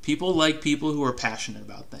like people who are passionate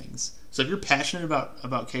about things. So if you're passionate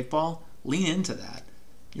about kickball, lean into that.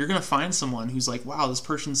 You're going to find someone who's like, wow, this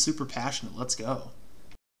person's super passionate. Let's go.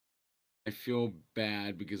 I feel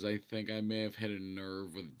bad because I think I may have hit a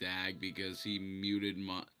nerve with Dag because he muted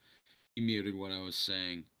what I was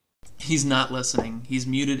saying. He's not listening. He's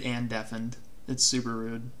muted and deafened. It's super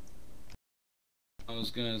rude. I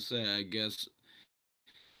was gonna say, I guess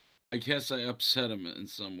I upset him in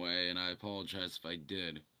some way, and I apologize if I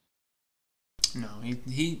did. No,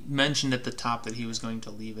 he mentioned at the top that he was going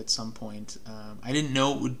to leave at some point. I didn't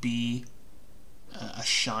know it would be a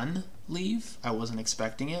shun leave. I wasn't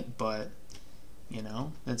expecting it, but you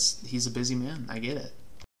know, he's a busy man. I get it.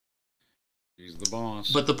 He's the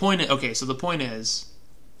boss. But the point is,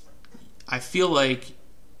 I feel like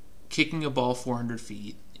kicking a ball 400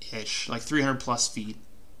 feet-ish, like 300 plus feet,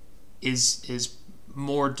 is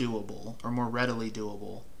more doable or more readily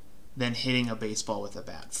doable than hitting a baseball with a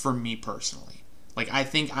bat, for me personally. Like, I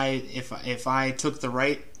think if I took the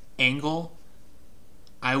right angle,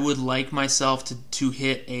 I would like myself to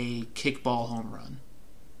hit a kickball home run.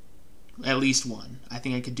 At least one. I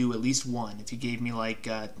think I could do at least one. If you gave me like,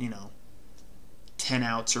 10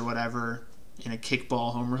 outs or whatever in a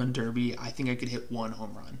kickball home run derby, I think I could hit one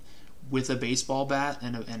home run. With a baseball bat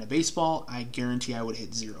and a baseball, I guarantee I would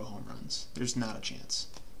hit 0 home runs. There's not a chance.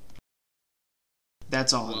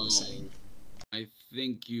 That's all I was saying. I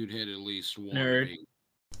think you'd hit at least one. Nerd.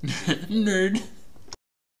 Nerd.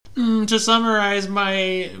 To summarize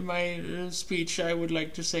my speech, I would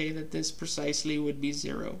like to say that this precisely would be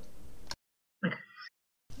 0.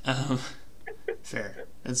 Fair.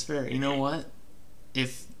 That's fair. You know what?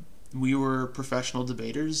 If we were professional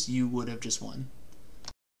debaters, you would have just won.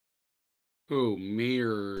 Who, me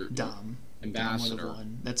or Dom? Ambassador? Dom would have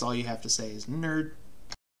won. That's all you have to say is nerd.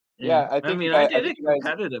 Yeah, I think. I did it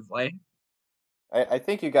competitively. I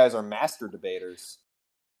think you guys are master debaters.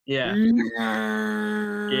 Yeah.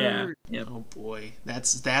 Yeah. Yep. Oh boy,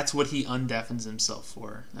 that's what he undeafens himself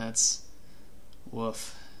for. That's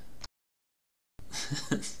woof.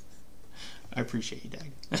 I appreciate you,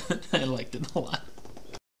 Dag. I liked it a lot.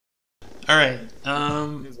 All right.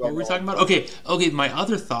 What were we talking about? Okay. My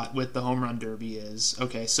other thought with the home run derby is,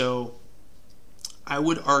 okay, so I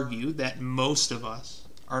would argue that most of us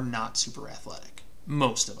are not super athletic.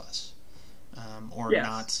 Most of us, or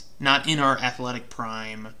yes. not in our athletic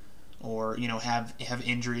prime, or have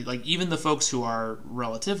injury. Like even the folks who are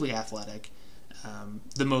relatively athletic.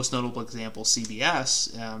 The most notable example,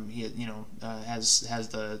 CBS, he has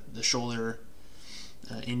the shoulder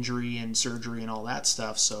injury and surgery and all that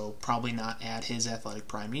stuff, so probably not at his athletic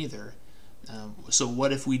prime either. So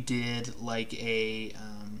what if we did like a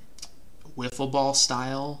wiffle ball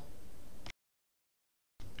style,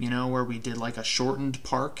 where we did like a shortened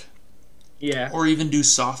park? Yeah. Or even do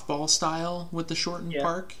softball style with the shortened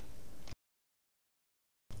park?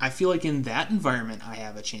 I feel like in that environment I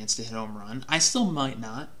have a chance to hit home run. I still might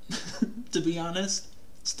not, to be honest.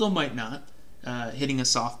 Still might not. Hitting a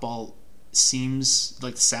softball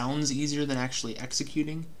sounds easier than actually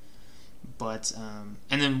executing. But,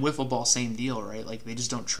 and then wiffle ball, same deal, right? Like they just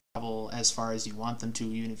don't travel as far as you want them to,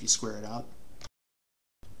 even if you square it up.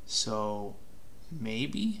 So,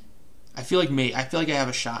 maybe? I feel like I have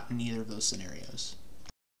a shot in either of those scenarios.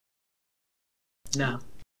 No.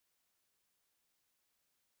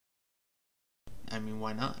 I mean,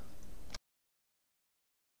 why not?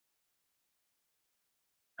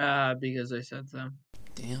 Because I said so.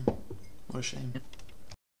 Damn. What a shame.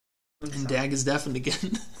 I'm And sorry. Dag is deafened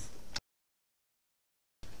again.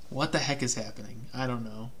 What the heck is happening? I don't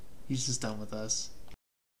know. He's just done with us.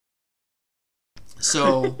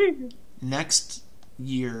 So, next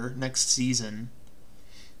season,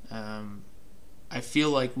 I feel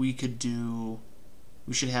like we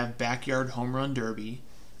should have backyard home run derby,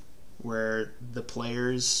 where the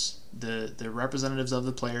players, the representatives of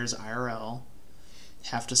the players IRL,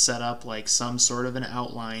 have to set up like some sort of an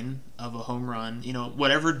outline of a home run,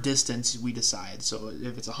 whatever distance we decide. So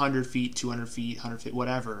if it's 100 feet, 200 feet, 100 feet,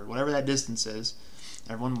 whatever that distance is,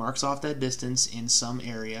 everyone marks off that distance in some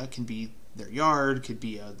area. Can be their yard, could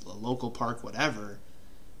be a local park, whatever,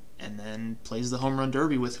 and then plays the home run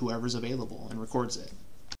derby with whoever's available and records it.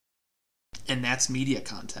 And that's media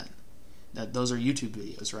content. Those are YouTube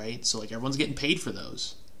videos, right? So like everyone's getting paid for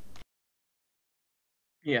those.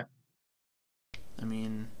 Yeah. I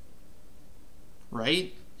mean,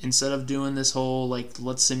 right? Instead of doing this whole, like,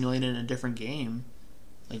 let's simulate it in a different game,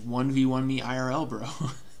 like 1v1 me IRL, bro.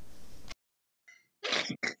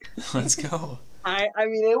 Let's go. I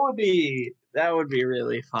mean, that would be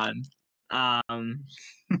really fun. And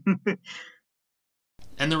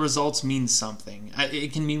the results mean something.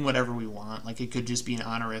 It can mean whatever we want. Like, it could just be an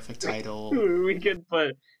honorific title. We could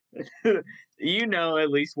put, at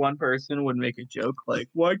least one person would make a joke like,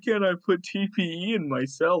 why can't I put TPE in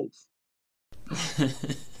myself?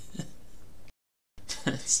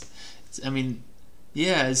 I mean,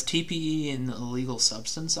 yeah, is TPE an illegal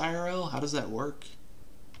substance IRL? How does that work?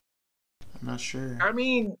 I'm not sure. I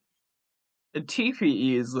mean,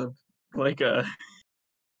 TPE is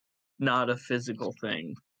not a physical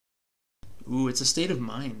thing. Ooh, it's a state of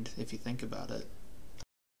mind, if you think about it.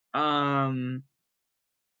 I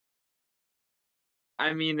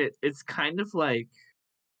mean, it's kind of like,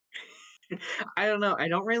 I don't know. I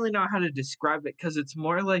don't really know how to describe it because it's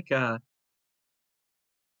more like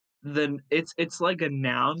it's like a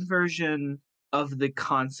noun version of the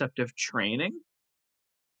concept of training.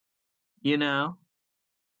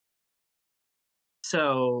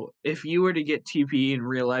 So if you were to get TPE in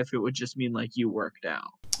real life, it would just mean like you worked out.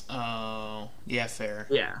 Oh, yeah, fair.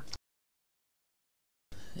 Yeah.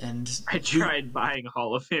 And I tried buying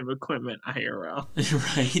Hall of Fame equipment IRL.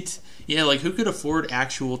 Right? Yeah, like who could afford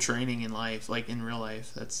actual training in life, like in real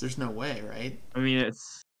life? There's no way, right? I mean,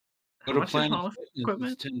 it's how much is Hall of Fame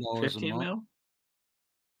equipment? $10 15 a month. mil?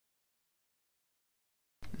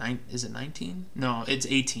 Is it 19? No, it's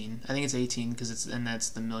 18. I think it's 18 because that's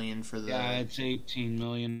the million for the. Yeah, it's 18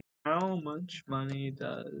 million. How much money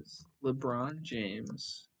does LeBron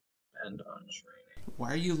James spend on training?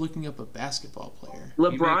 Why are you looking up a basketball player?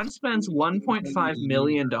 LeBron spends $1.5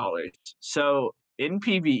 million. So in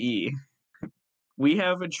PBE, we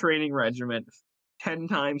have a training regimen 10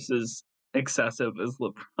 times as excessive as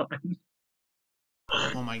LeBron.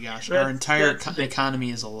 Oh my gosh, our entire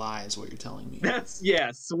economy is a lie, is what you're telling me.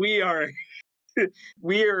 Yes, we are.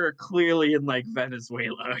 We are clearly in like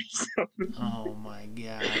Venezuela or something. Oh my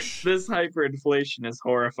gosh. This hyperinflation is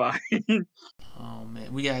horrifying. Oh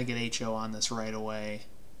man, we gotta get HO on this right away.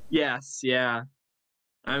 Yes, yeah.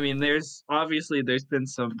 I mean, there's been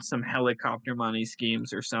some helicopter money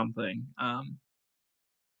schemes or something.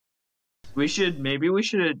 Maybe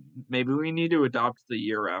we need to adopt the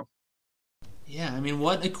euro. Yeah, I mean,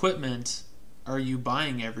 what equipment are you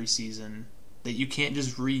buying every season that you can't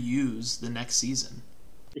just reuse the next season?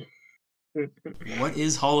 What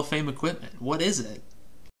is Hall of Fame equipment? What is it?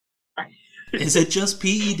 Is it just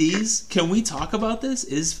PEDs? Can we talk about this?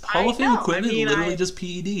 Is Hall of Fame equipment literally just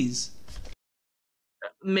PEDs?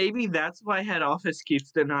 Maybe that's why head office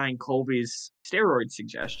keeps denying Colby's steroid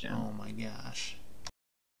suggestion. Oh my gosh.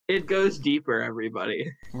 It goes deeper, everybody.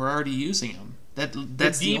 We're already using them.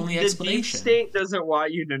 That's the only explanation. The deep state doesn't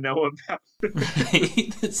want you to know about it.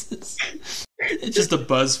 Right? It's just a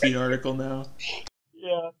BuzzFeed article now.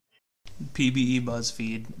 Yeah. PBE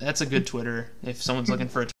BuzzFeed. That's a good Twitter. If someone's looking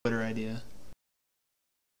for a Twitter idea,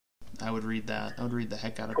 I would read that. I would read the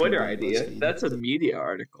heck out of Twitter PBE idea. BuzzFeed. That's a media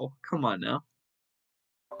article. Come on now.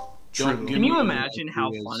 True. Can you imagine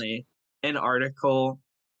how funny an article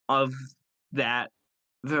of that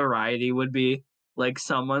variety would be? Like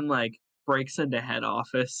someone like breaks into head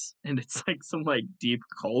office and it's like some like deep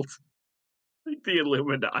cult, like the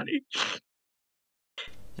Illuminati.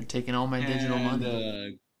 They're taking all my digital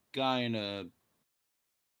money. Guy in a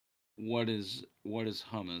what is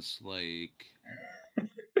hummus like?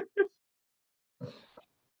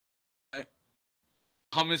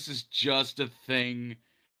 Hummus is just a thing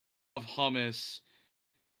of hummus,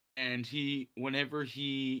 And whenever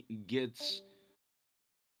he gets,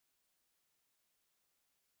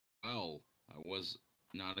 well, I was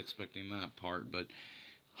not expecting that part, but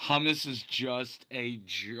hummus is just a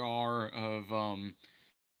jar of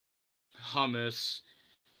hummus,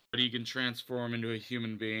 but he can transform into a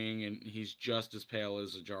human being, and he's just as pale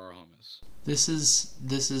as a jar of hummus. This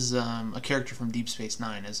is a character from Deep Space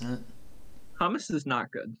Nine, isn't it? Hummus is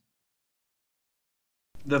not good.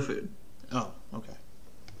 The food. Oh, okay.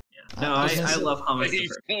 Yeah. No, I love hummus.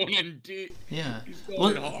 He's going in deep. Yeah. He's going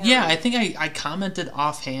Well, hard. yeah, I think I commented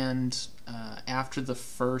offhand after the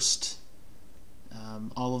first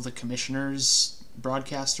all of the commissioners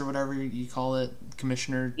broadcast or whatever you call it,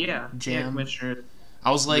 commissioner jam. Yeah, commissioner.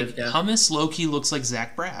 I was like, hummus low-key looks like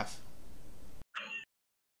Zach Braff.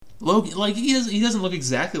 Like he doesn't look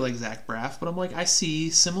exactly like Zach Braff, but I'm like, I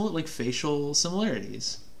see similar like facial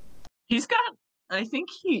similarities. He's got. I think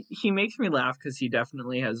he makes me laugh because he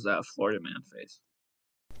definitely has a Florida man face.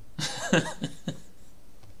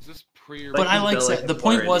 Is this pre? But I like Zach. The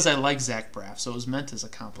point was I like Zach Braff, so it was meant as a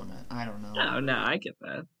compliment. I don't know. No, I get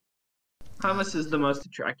that. Hummus is the most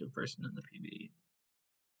attractive person in the PvE.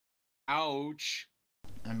 Ouch.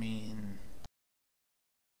 I mean,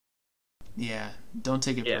 yeah, don't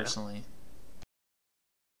take it personally.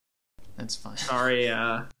 That's fine. Sorry,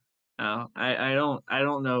 no, I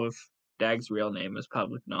don't know if Dag's real name is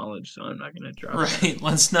public knowledge, so I'm not gonna drop it. Right,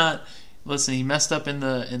 let's not. Listen, he messed up in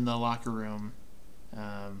the locker room.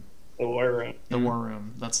 The war room. The war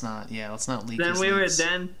room. Let's not leak.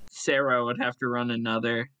 Then Sarah would have to run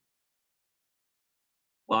another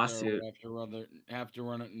lawsuit. Have to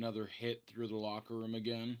run another hit through the locker room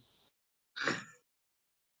again.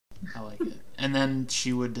 I like it. And then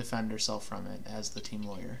she would defend herself from it as the team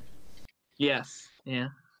lawyer. Yes. Yeah.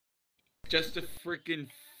 Just a freaking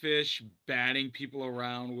fish batting people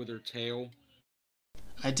around with her tail.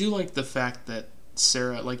 I do like the fact that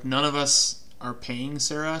Sarah, like, none of us are paying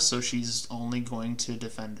Sarah, so she's only going to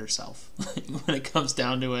defend herself. When it comes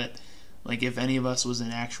down to it, like, if any of us was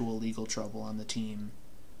in actual legal trouble on the team,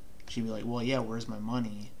 she'd be like, well, yeah, where's my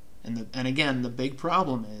money? And again, the big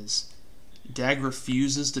problem is Dag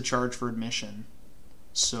refuses to charge for admission,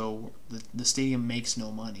 so the stadium makes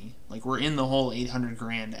no money. Like, we're in the whole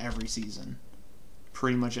 $800,000 every season.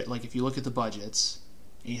 Pretty much, like, if you look at the budgets,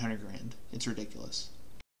 $800,000. It's ridiculous.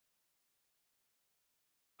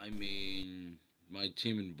 I mean, my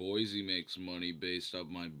team in Boise makes money based off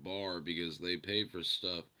my bar because they pay for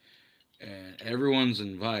stuff. And everyone's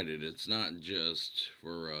invited. It's not just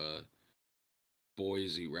for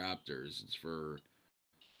Boise Raptors. It's for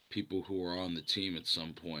people who are on the team at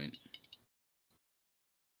some point.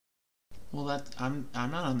 Well, I'm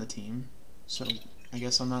not on the team, so I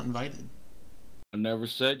guess I'm not invited. I never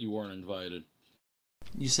said you weren't invited.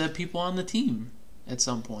 You said people on the team at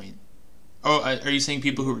some point. Oh, are you saying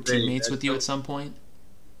people who were teammates with you at some point?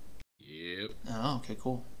 Yep. Oh, okay,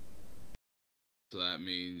 cool. So that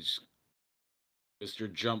means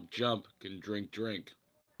Mr. Jump can drink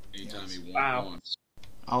anytime he wants.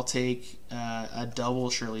 I'll take a double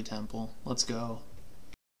Shirley Temple. Let's go.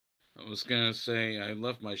 I was gonna say I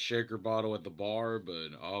left my shaker bottle at the bar, but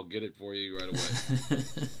I'll get it for you right away.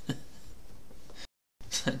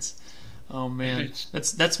 Oh man,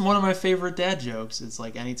 that's one of my favorite dad jokes. It's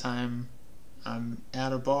like anytime I'm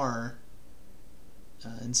at a bar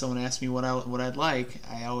and someone asks me what I'd like,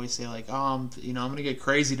 I always say like, I'm gonna get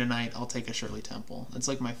crazy tonight. I'll take a Shirley Temple. It's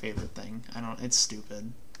like my favorite thing. It's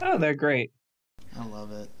stupid. Oh, they're great. I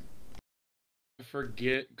love it. I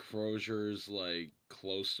forget Crozier's like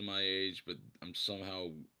close to my age, but I'm somehow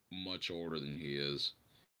much older than he is.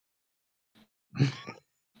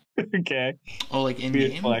 Okay. Oh, like in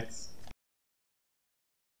game? Flex.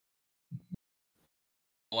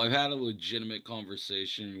 Well, I've had a legitimate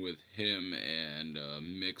conversation with him and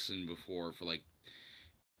Mixon before for like,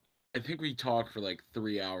 I think we talked for like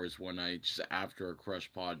 3 hours one night just after a Crush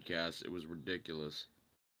podcast. It was ridiculous.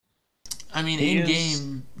 I mean, in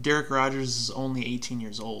game, Derek Rogers is only 18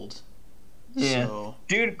 years old. Yeah. So...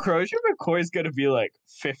 Dude, Crozier McCoy's gonna be like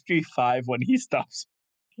 55 when he stops.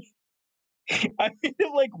 I made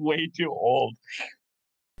him like way too old.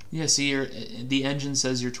 Yeah, see, the engine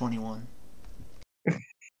says you're 21.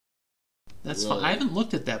 That's fine. I haven't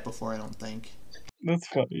looked at that before, I don't think. That's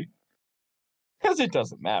funny. Because it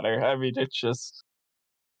doesn't matter. I mean, it's just...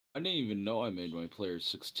 I didn't even know I made my player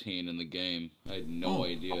 16 in the game. I had no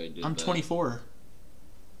idea I did I'm 24.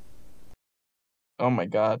 Oh my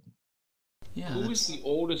god. Yeah. Who is the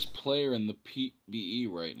oldest player in the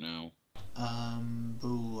PBE right now?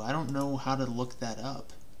 I don't know how to look that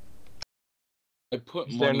up. I put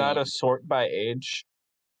Is there not a sort by age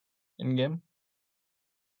in game?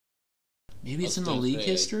 Maybe it's in the league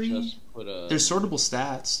history? There's sortable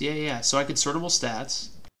stats. Yeah. So I could sortable stats.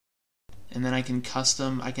 And then I can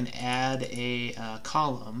add a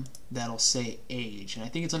column that'll say age. And I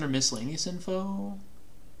think it's under miscellaneous info.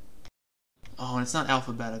 Oh, and it's not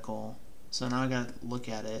alphabetical. So now I gotta look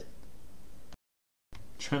at it.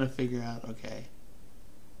 Trying to figure out, okay.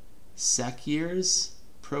 Sec years,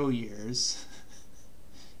 pro years,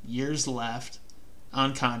 years left,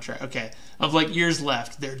 on contract. Okay, of like years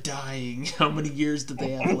left. They're dying. How many years do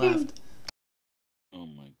they have left? Oh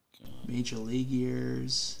my god. Major league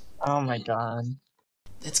years. Oh my god.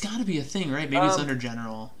 It's got to be a thing, right? Maybe it's under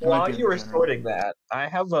general. While you were sorting that, I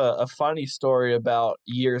have a funny story about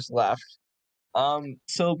years left.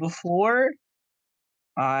 So before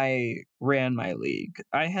I ran my league,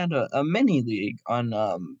 I had a mini league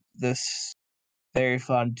on this very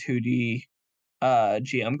fun 2D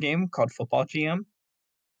GM game called Football GM.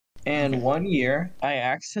 And one year, I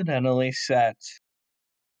accidentally set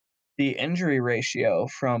the injury ratio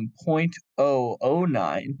from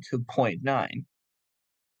 0.009 to 0.9,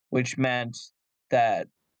 which meant that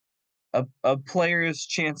a player's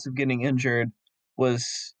chance of getting injured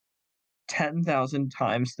was 10,000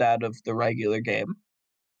 times that of the regular game.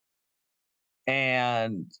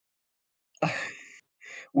 And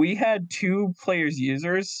we had two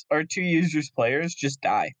users players just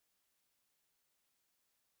die.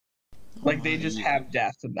 Like, they just have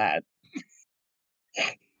death in that.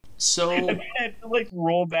 So I had to like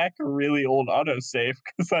roll back a really old autosave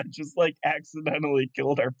because I just like accidentally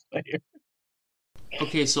killed our player.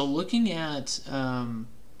 Okay, so looking at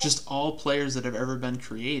just all players that have ever been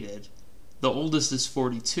created, the oldest is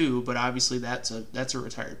 42, but obviously that's a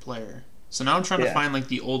retired player. So now I'm trying to find like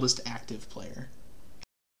the oldest active player.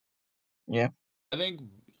 Yeah. I think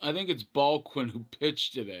it's Baldwin who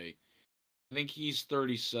pitched today. I think he's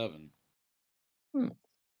 37. And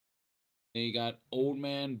you got Old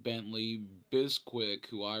Man Bentley, Bizquick,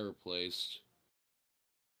 who I replaced.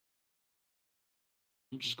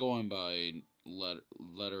 I'm just going by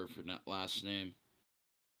letter for last name.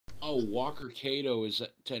 Oh, Walker Cato is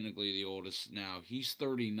technically the oldest now. He's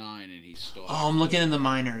 39 and he's still. Oh, I'm looking in the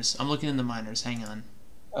minors. Hang on.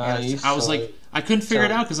 I was like, I couldn't figure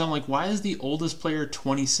it out because I'm like, why is the oldest player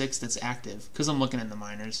 26 that's active? Because I'm looking in the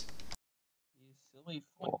minors. You silly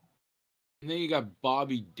fool. And then you got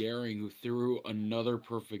Bobby Daring, who threw another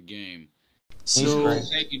perfect game. So he's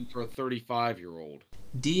taken for a 35-year-old.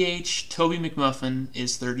 DH Toby McMuffin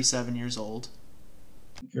is 37 years old.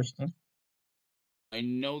 Interesting. I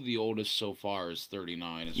know the oldest so far is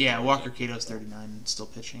 39. Yeah, Walker Cato's 39 and still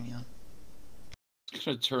pitching, yeah. He's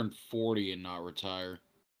going to turn 40 and not retire.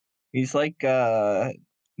 He's like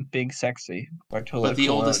big sexy. Bartolo But the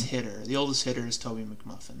Colon. oldest hitter is Toby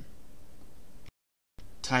McMuffin.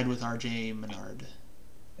 Tied with RJ Menard.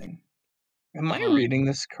 Am I reading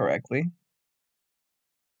this correctly?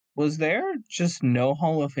 Was there just no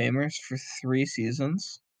Hall of Famers for 3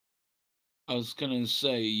 seasons? I was going to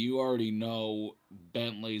say, you already know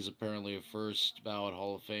Bentley's apparently a first ballot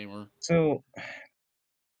Hall of Famer. So,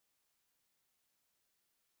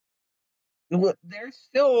 there's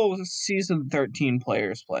still season 13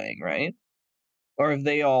 players playing, right? Or have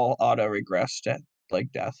they all auto-regressed at,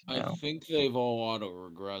 like, death now? I think they've all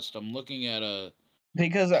auto-regressed. I'm looking at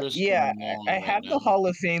Because, I have the Hall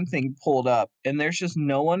of Fame thing pulled up, and there's just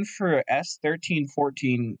no one for S13,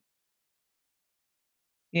 14.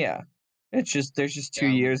 Yeah. It's just, there's just 2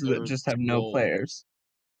 years that just have no players.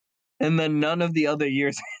 And then none of the other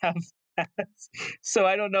years have that. So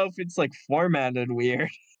I don't know if it's, like, formatted weird.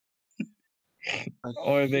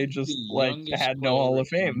 Or they just, like, had no Hall of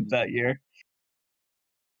Fame that year.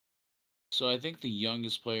 So I think the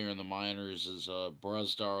youngest player in the minors is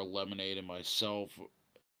Brusdar, Lemonade, and myself,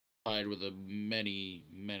 tied with many,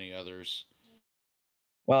 many others.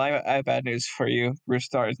 Well, I have bad news for you.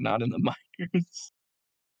 Brusdar is not in the minors.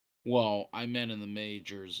 Well, I meant in the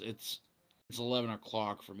majors. It's 11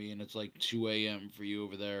 o'clock for me, and it's like 2 a.m. for you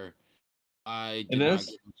over there. I did not get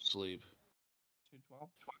sleep. 2:12.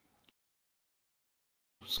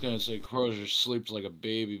 I was gonna say Crozier sleeps like a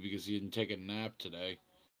baby because he didn't take a nap today.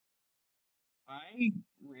 I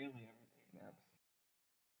really haven't taken naps.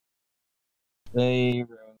 They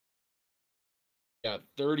ruined. Yeah,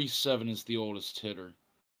 37 is the oldest hitter.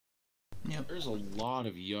 Yep. There's a lot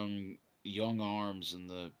of young arms in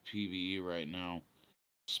the PBE right now,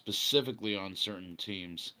 specifically on certain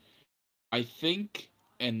teams. I think,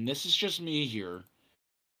 and this is just me here,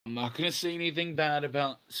 I'm not going to say anything bad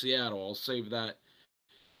about Seattle. I'll save that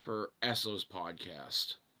for Esso's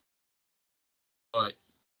podcast. But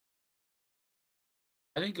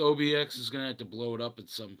I think OBX is going to have to blow it up at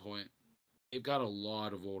some point. they've got a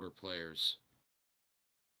lot of older players.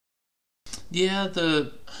 Yeah,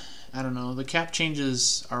 I don't know. The cap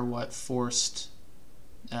changes are what forced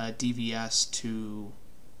DVS to,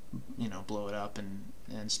 blow it up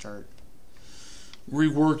and start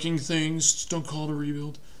reworking things. Don't call it a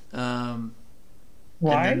rebuild. And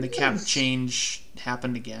then the cap change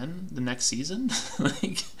happened again the next season.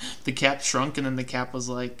 Like the cap shrunk, and then the cap was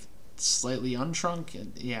like slightly unshrunk.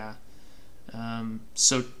 And, yeah.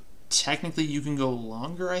 So technically, you can go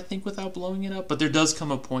longer, I think, without blowing it up. But there does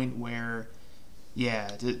come a point where,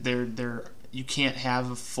 yeah, you can't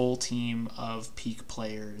have a full team of peak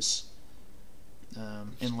players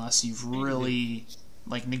unless you've really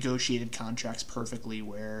negotiated contracts perfectly,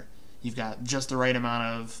 where you've got just the right amount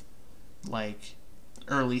of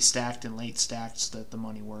early stacked and late stacked so that the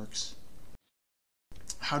money works.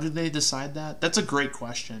 How did they decide that? That's a great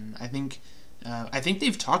question. I think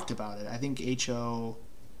they've talked about it. I think HO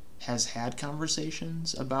has had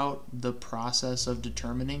conversations about the process of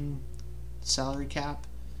determining salary cap,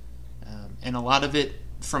 and a lot of it,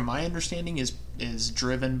 from my understanding, is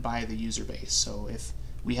driven by the user base. So if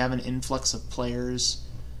we have an influx of players,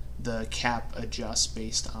 the cap adjusts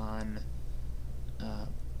based on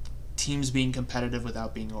teams being competitive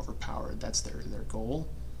without being overpowered. That's their goal.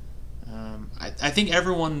 I think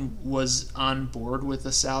everyone was on board with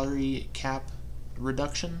the salary cap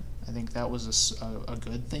reduction. I think that was a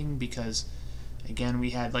good thing because, again, we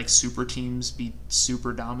had super teams be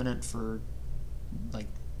super dominant for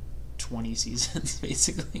 20 seasons,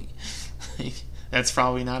 basically. That's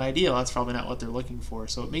probably not ideal. That's probably not what they're looking for.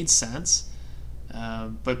 So it made sense.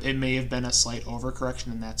 But it may have been a slight overcorrection,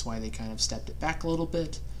 and that's why they kind of stepped it back a little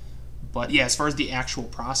bit. But yeah, as far as the actual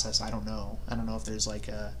process, I don't know. I don't know if there's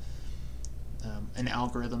an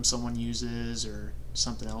algorithm someone uses or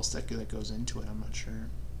something else that goes into it. I'm not sure.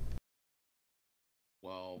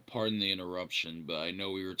 Well, pardon the interruption, but I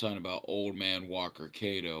know we were talking about old man Walker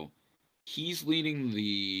Cato. He's leading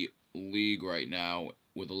the league right now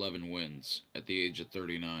with 11 wins at the age of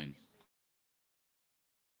 39.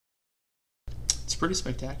 It's pretty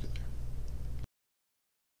spectacular.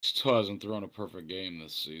 Still hasn't thrown a perfect game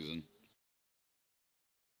this season.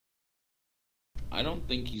 I don't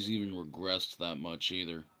think he's even regressed that much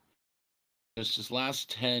either. Just his last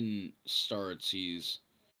 10 starts, he's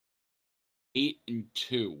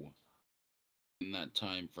 8-2 in that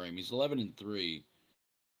time frame. He's 11-3.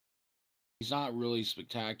 He's not really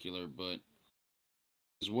spectacular, but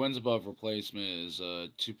his wins above replacement is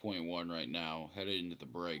 2.1 right now, headed into the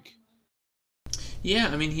break. Yeah,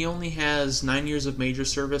 I mean, he only has 9 years of major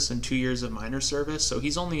service and 2 years of minor service, so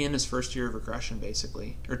he's only in his first year of regression,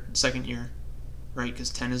 basically. Or second year, right? Because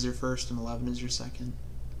 10 is your first and 11 is your second.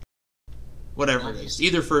 Whatever it is.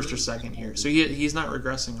 Either first or second year. So he's not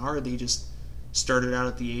regressing hard. He just started out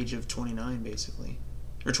at the age of 29, basically.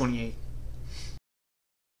 Or 28.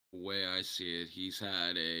 The way I see it, he's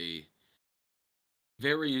had a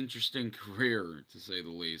very interesting career, to say the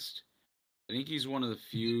least. I think he's one of the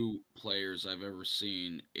few players I've ever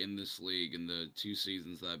seen in this league in the 2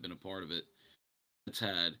 seasons that I've been a part of it that's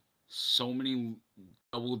had so many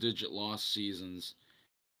double-digit loss seasons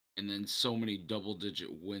and then so many double-digit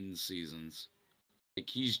win seasons.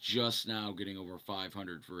 He's just now getting over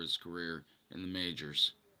 500 for his career in the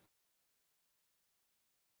majors.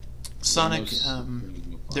 Sonic,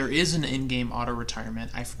 there is an in-game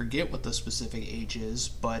auto-retirement. I forget what the specific age is,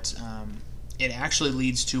 but it actually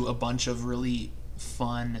leads to a bunch of really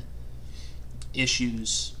fun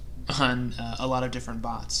issues on a lot of different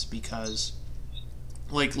bots, because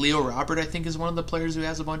Leo Robert, I think, is one of the players who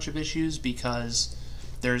has a bunch of issues because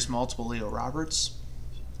there's multiple Leo Roberts,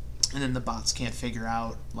 and then the bots can't figure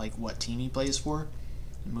out what team he plays for,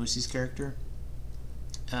 Moosey's character.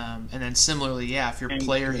 And then similarly, yeah, if your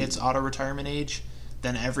player hits auto-retirement age,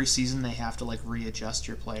 then every season they have to readjust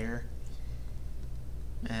your player.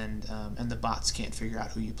 And the bots can't figure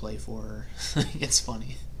out who you play for. It's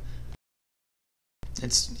funny.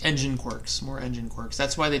 It's engine quirks, more engine quirks.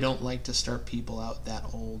 That's why they don't like to start people out that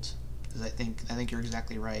old. Because I think you're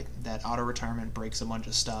exactly right. That auto-retirement breaks a bunch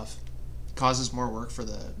of stuff, causes more work for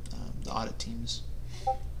the audit teams.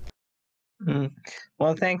 Mm.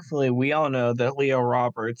 Well, thankfully, we all know that Leo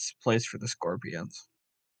Roberts plays for the Scorpions.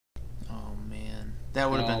 Oh man, that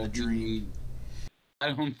would have been a dream.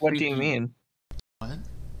 I don't. What do you mean? What?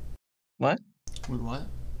 What? What?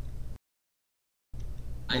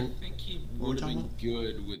 I think he would have been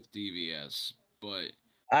good with DVS, but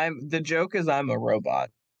the joke is I'm a robot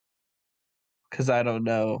because I don't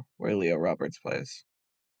know where Leo Roberts plays.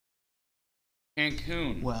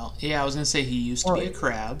 Cancun. Well, yeah, I was gonna say he used to be a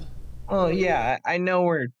crab. Oh yeah, I know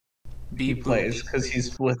where Beep he plays because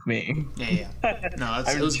he's with me. Yeah. No, it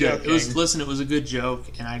I'm was good. joking. It was a good joke,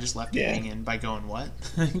 and I just left it Yeah. hanging by going what?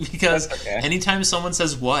 Because That's okay. anytime someone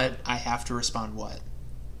says what, I have to respond what.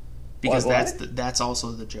 Because What? that's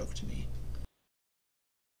also the joke to me.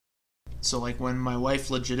 So like when my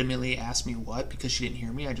wife legitimately asks me what because she didn't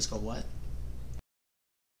hear me, I just go what?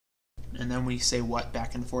 And then we say what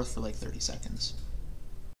back and forth for like 30 seconds.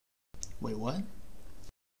 Wait, what?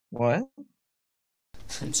 What?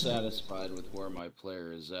 I'm satisfied with where my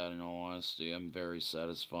player is at, in all honesty. I'm very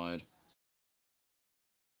satisfied.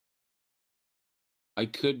 I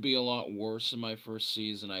could be a lot worse in my first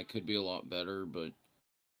season. I could be a lot better, but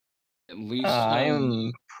at least I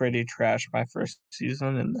am pretty trash my first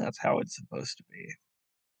season, and that's how it's supposed to be.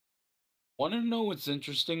 Want to know what's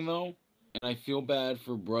interesting, though? And I feel bad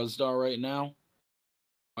for Bruzdar right now.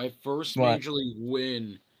 My first What? Major League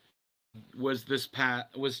win was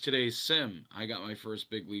today's sim. I got my first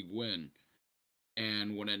big league win.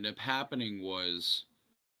 And what ended up happening was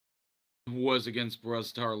against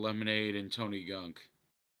Bruzdar, Lemonade, and Tony Gunk.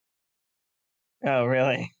 Oh,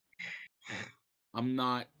 really? I'm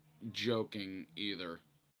not joking either.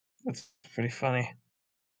 That's pretty funny.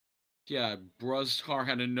 Yeah, Bruzdar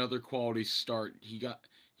had another quality start. He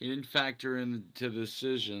didn't factor into the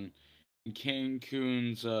decision. And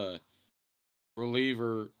Cancun's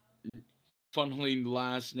reliever, funnily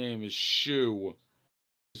last name is Shu.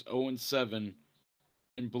 He's 0-7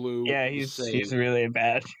 and blew Yeah, the he's save. really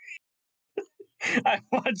bad. I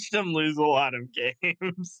watched him lose a lot of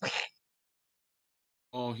games.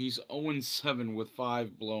 Oh, he's 0-7 with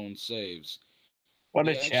 5 blown saves. What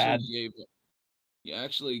a He Chad.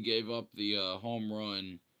 actually gave up the home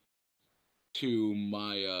run to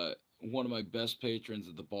my one of my best patrons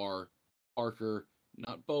at the bar, Parker,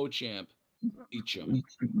 not Beauchamp, Beecham.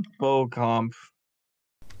 Beauchamp.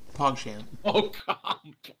 PogChamp. Oh, God.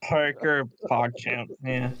 Parker PogChamp.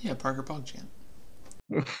 Yeah. Yeah, Parker PogChamp.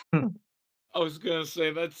 I was gonna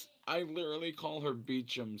say I literally call her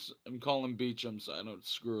Beechams. I'm calling Beecham so I don't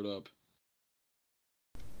screw it up.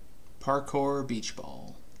 Parkour beach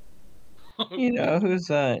ball. You know who's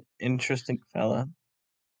an interesting fella?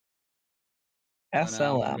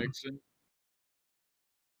 SLM. Mixon.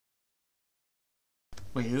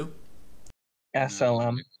 Wait, who?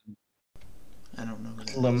 SLM. I don't know who that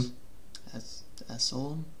Slim. is.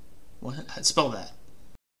 SLM? What? Spell that.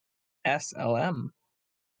 SLM.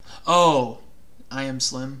 Oh, I am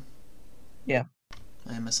Slim. Yeah.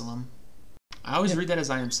 I am SLM. I always read that as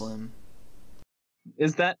I am Slim.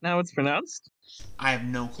 Is that how it's pronounced? I have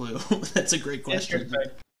no clue. That's a great question.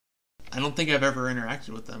 I don't think I've ever interacted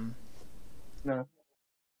with them. No.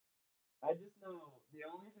 I just know the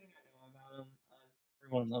only thing I know about him is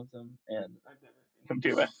everyone loves him, and I've never seen him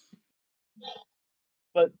do it.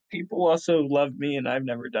 But people also love me, and I've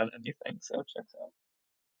never done anything, so it checks out.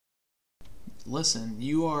 Listen,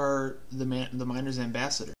 you are the Miners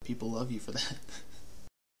ambassador. People love you for that.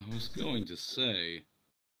 I was going to say.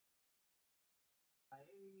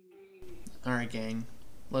 Alright, gang.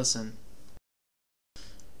 Listen.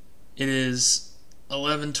 It is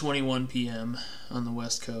 11:21 p.m. on the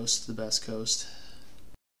West Coast, the best coast.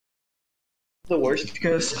 The worst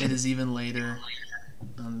coast? It is even later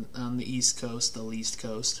on the East Coast, the least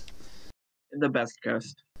coast. The best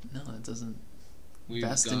coast. No, it doesn't. We've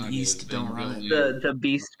Best and East don't rhyme. The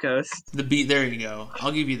Beast Coast. There you go.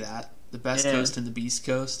 I'll give you that. The best coast and the Beast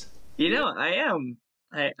Coast. You know,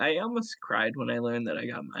 I almost cried when I learned that I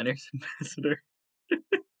got Miners ambassador.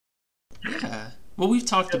 Yeah. Well, we've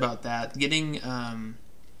talked about that. Getting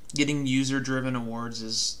user-driven awards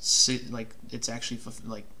is like it's actually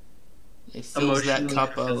like it fills that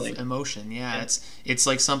cup of emotion. Yeah, it's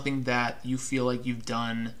like something that you feel like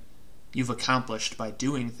you've accomplished by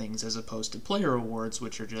doing things, as opposed to player awards,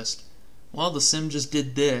 which are just, well, the sim just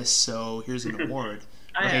did this, so here's an award.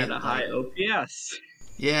 I had a high OPS.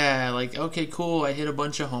 Yeah, like, okay, cool, I hit a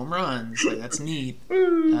bunch of home runs. Like, that's neat.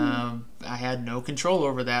 I had no control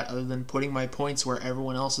over that other than putting my points where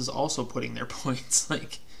everyone else is also putting their points.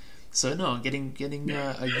 Like, so no, getting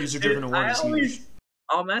a user-driven award is huge.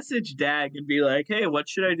 I'll message Dag and be like, hey, what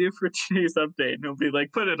should I do for today's update? And he'll be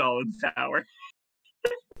like, put it all in Tower.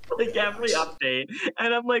 Like every update.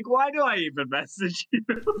 And I'm like, why do I even message you?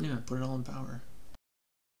 Yeah, put it all in Power.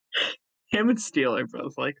 Him and Steel are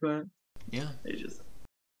both like that. Yeah. They just...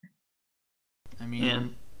 I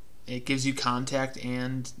mean, it gives you contact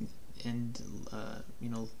and you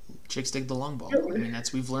know, chicks dig the long ball. I mean,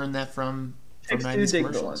 we've learned that from 90s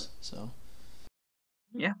commercials. So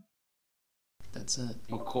yeah, that's it.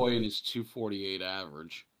 McCoy is 248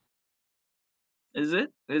 average. Is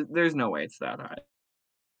it? There's no way it's that high.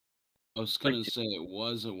 I was gonna say it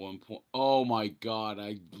was at one point. Oh my god,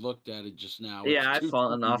 I looked at it just now. Yeah, It's I've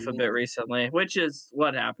fallen off a bit 221. recently, which is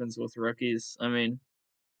what happens with rookies. I mean,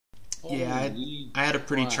 Yeah, Holy I had a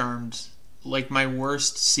pretty crap. charmed. Like my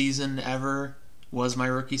worst season ever was my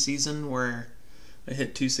rookie season where I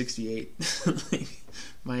hit 268.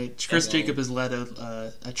 My Chris Well, Jacob has led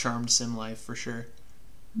a charmed sim life for sure.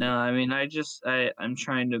 no, I mean, I'm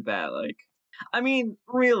trying to bat like, I mean,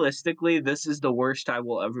 realistically, this is the worst I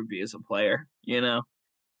will ever be as a player, you know?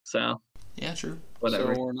 So, Yeah, true.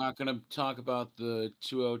 whatever. So we're not gonna talk about the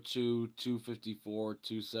 202, 254,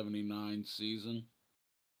 279 season.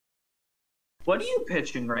 What are you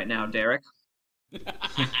pitching right now, Derek?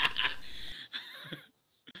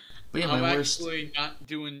 But yeah, I'm my worst. actually not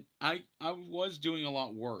doing. I was doing a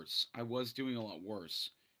lot worse. I was doing a lot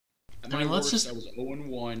worse. At I my mean, let's worst, just I was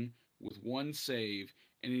 0-1 with one save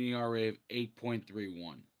and an ERA of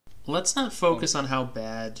 8.31. let's not focus on how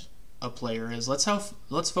bad a player is. Let's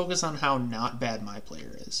focus on how not bad my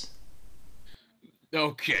player is.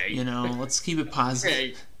 Okay. You know, let's keep it positive.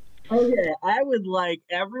 Okay. Okay, I would like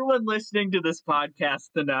everyone listening to this podcast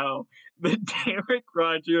to know that Derek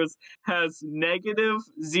Rogers has negative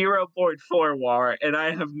 0.4 WAR and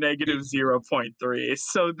I have negative 0.3.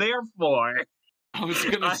 So therefore, I was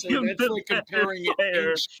gonna I say am that's the like better comparing an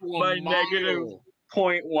player inch to by a negative mile.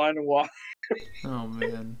 0.1 WAR. Oh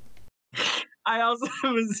man. I also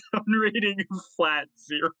have a zone rating of flat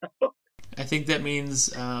 0. I think that means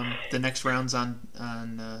the next round's on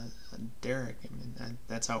Derek. I mean,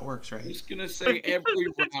 that's how it works, I right? was gonna say every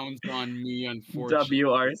round's on me, unfortunately.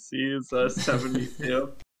 WRC is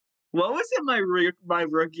 72. What was it my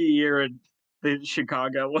rookie year in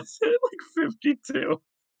Chicago? Was it like 52?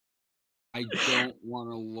 I don't want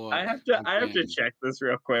to look. I have to again. check this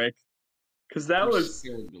real quick because that I'm was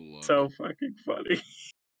scared to look. so fucking funny.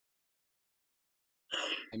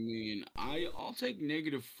 I mean, I'll take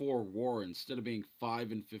negative 4 WAR instead of being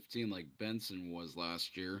 5-15 like Benson was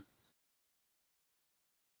last year.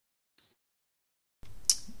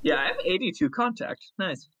 Yeah, I have 82 contact.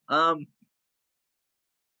 Nice. Gotta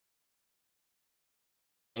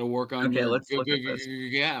work on Okay, your let's look at this.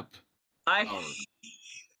 gap.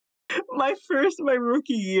 my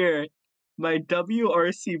rookie year, my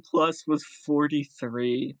WRC plus was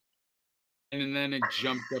 43. And then it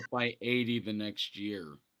jumped up by 80 the next year.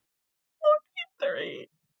 43.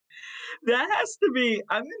 That has to be.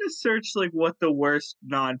 I'm gonna search like what the worst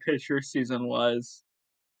non-pitcher season was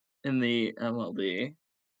in the MLB.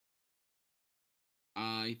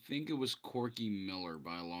 I think it was Corky Miller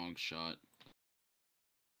by a long shot.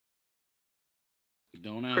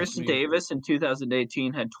 Don't ask Chris me. Davis in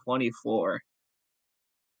 2018 had 24.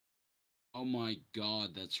 Oh my god,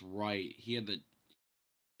 that's right. He had the.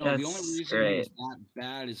 No, the only That's reason he was great. that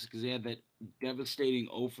bad is because he had that devastating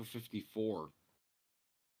 0 for 54.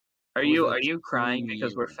 Are It was that you crying spring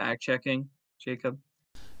because we're year. fact checking, Jacob?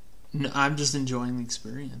 No, I'm just enjoying the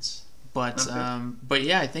experience. But Okay. but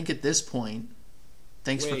yeah, I think at this point,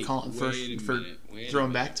 thanks Wait for a minute, wait a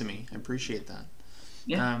throwing minute. back to me. I appreciate that.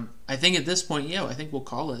 Yeah. I think at this point, yeah, I think we'll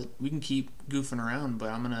call it. We can keep goofing around, but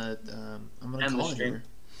I'm gonna End the call it stream. here.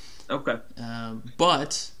 Okay.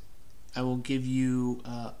 But I will give you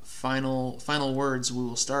final words. We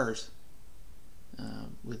will start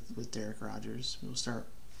with Derek Rogers. We will start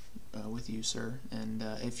with you, sir. And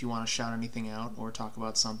if you want to shout anything out or talk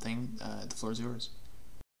about something, the floor is yours.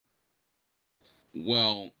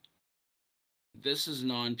 Well, this is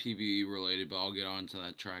non-PBE related, but I'll get onto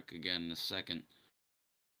that track again in a second.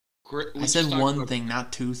 I said one thing,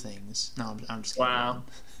 not two things. No, I'm just kidding. Wow.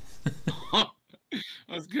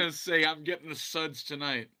 I was gonna say I'm getting the suds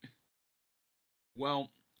tonight.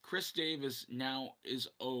 Well, Chris Davis now is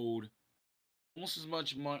owed almost as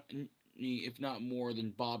much money, if not more,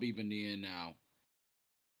 than Bobby Bonilla now.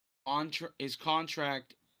 His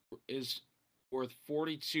contract is worth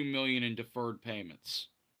 $42 million in deferred payments.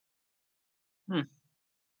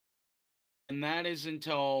 And that is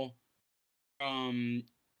until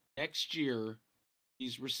next year.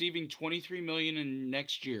 He's receiving $23 million in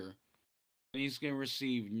next year, and he's going to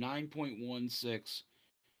receive 9.16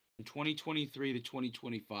 from 2023 to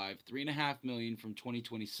 2025, $3.5 million from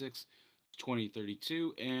 2026 to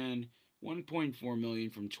 2032, and $1.4 million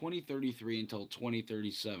from 2033 until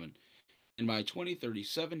 2037. And by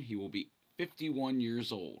 2037, he will be 51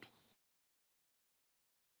 years old.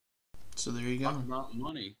 So there you go. Talk about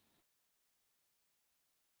money.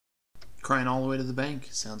 Crying all the way to the bank,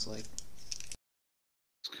 sounds like.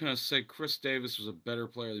 I was going to say Chris Davis was a better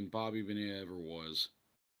player than Bobby Bonilla ever was.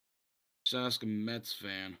 Just ask a Mets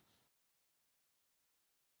fan.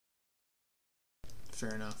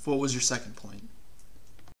 Fair enough. What was your second point?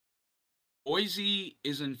 Boise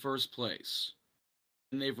is in first place,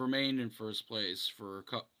 and they've remained in first place for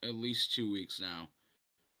at least 2 weeks now.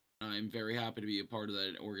 I'm very happy to be a part of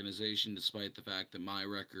that organization, despite the fact that my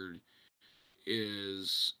record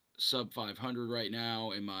is sub 500 right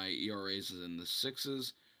now, and my ERAs is in the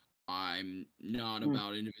 6s. I'm not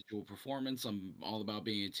about individual performance. I'm all about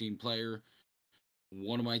being a team player.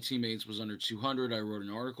 One of my teammates was under 200. I wrote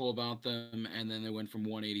an article about them, and then they went from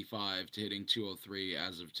 185 to hitting 203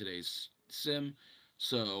 as of today's sim.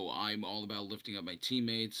 So I'm all about lifting up my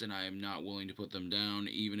teammates, and I am not willing to put them down,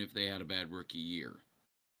 even if they had a bad rookie year.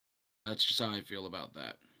 That's just how I feel about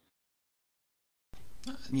that.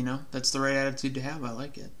 You know, that's the right attitude to have. I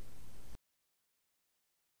like it.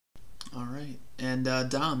 All right. And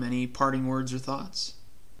Dom, any parting words or thoughts?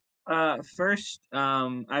 First,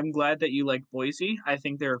 I'm glad that you like Boise. I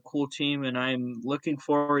think they're a cool team, and I'm looking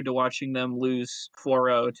forward to watching them lose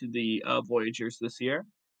 4-0 to the Voyagers this year.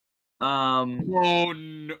 Oh, no.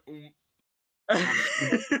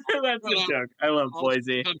 That's a joke. I love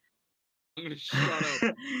Boise. I'm going to shut up.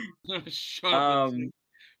 I'm going to shut up.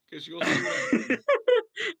 Because you'll see what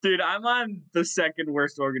Dude, I'm on the second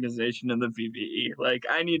worst organization in the PvE. Like,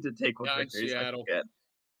 I need to take what victories I can get.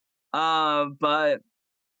 But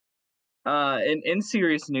in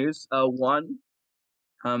serious news, one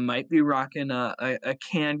might be rocking a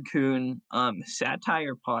Cancun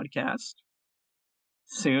satire podcast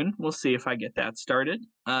soon. We'll see if I get that started.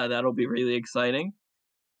 That'll be really exciting.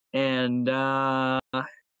 And all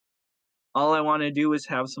I want to do is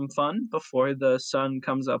have some fun before the sun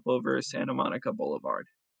comes up over Santa Monica Boulevard.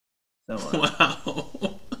 So,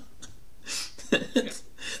 wow.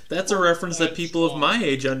 That's a reference that people of my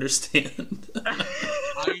age understand.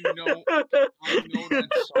 I know that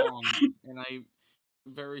song, and I'm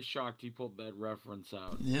very shocked he pulled that reference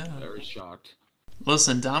out. Yeah. Very shocked.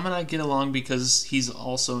 Listen, Dom and I get along because he's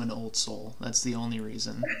also an old soul. That's the only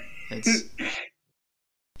reason. It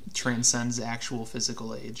transcends actual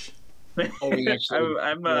physical age. Oh,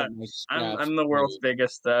 I'm the world's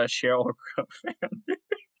biggest Sheryl Crow fan.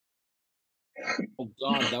 Oh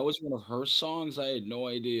God, that was one of her songs? I had no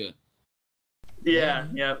idea. Yeah,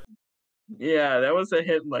 that was a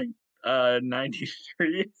hit in like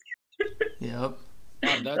 93. Yep.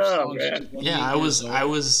 God, that song I was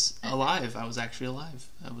alive. I was actually alive.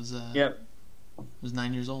 I was I was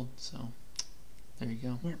 9 years old, so there you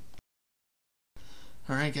go. Yeah.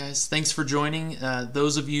 All right, guys. Thanks for joining.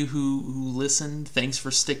 Those of you who listened, thanks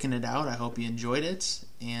for sticking it out. I hope you enjoyed it,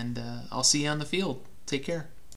 and I'll see you on the field. Take care.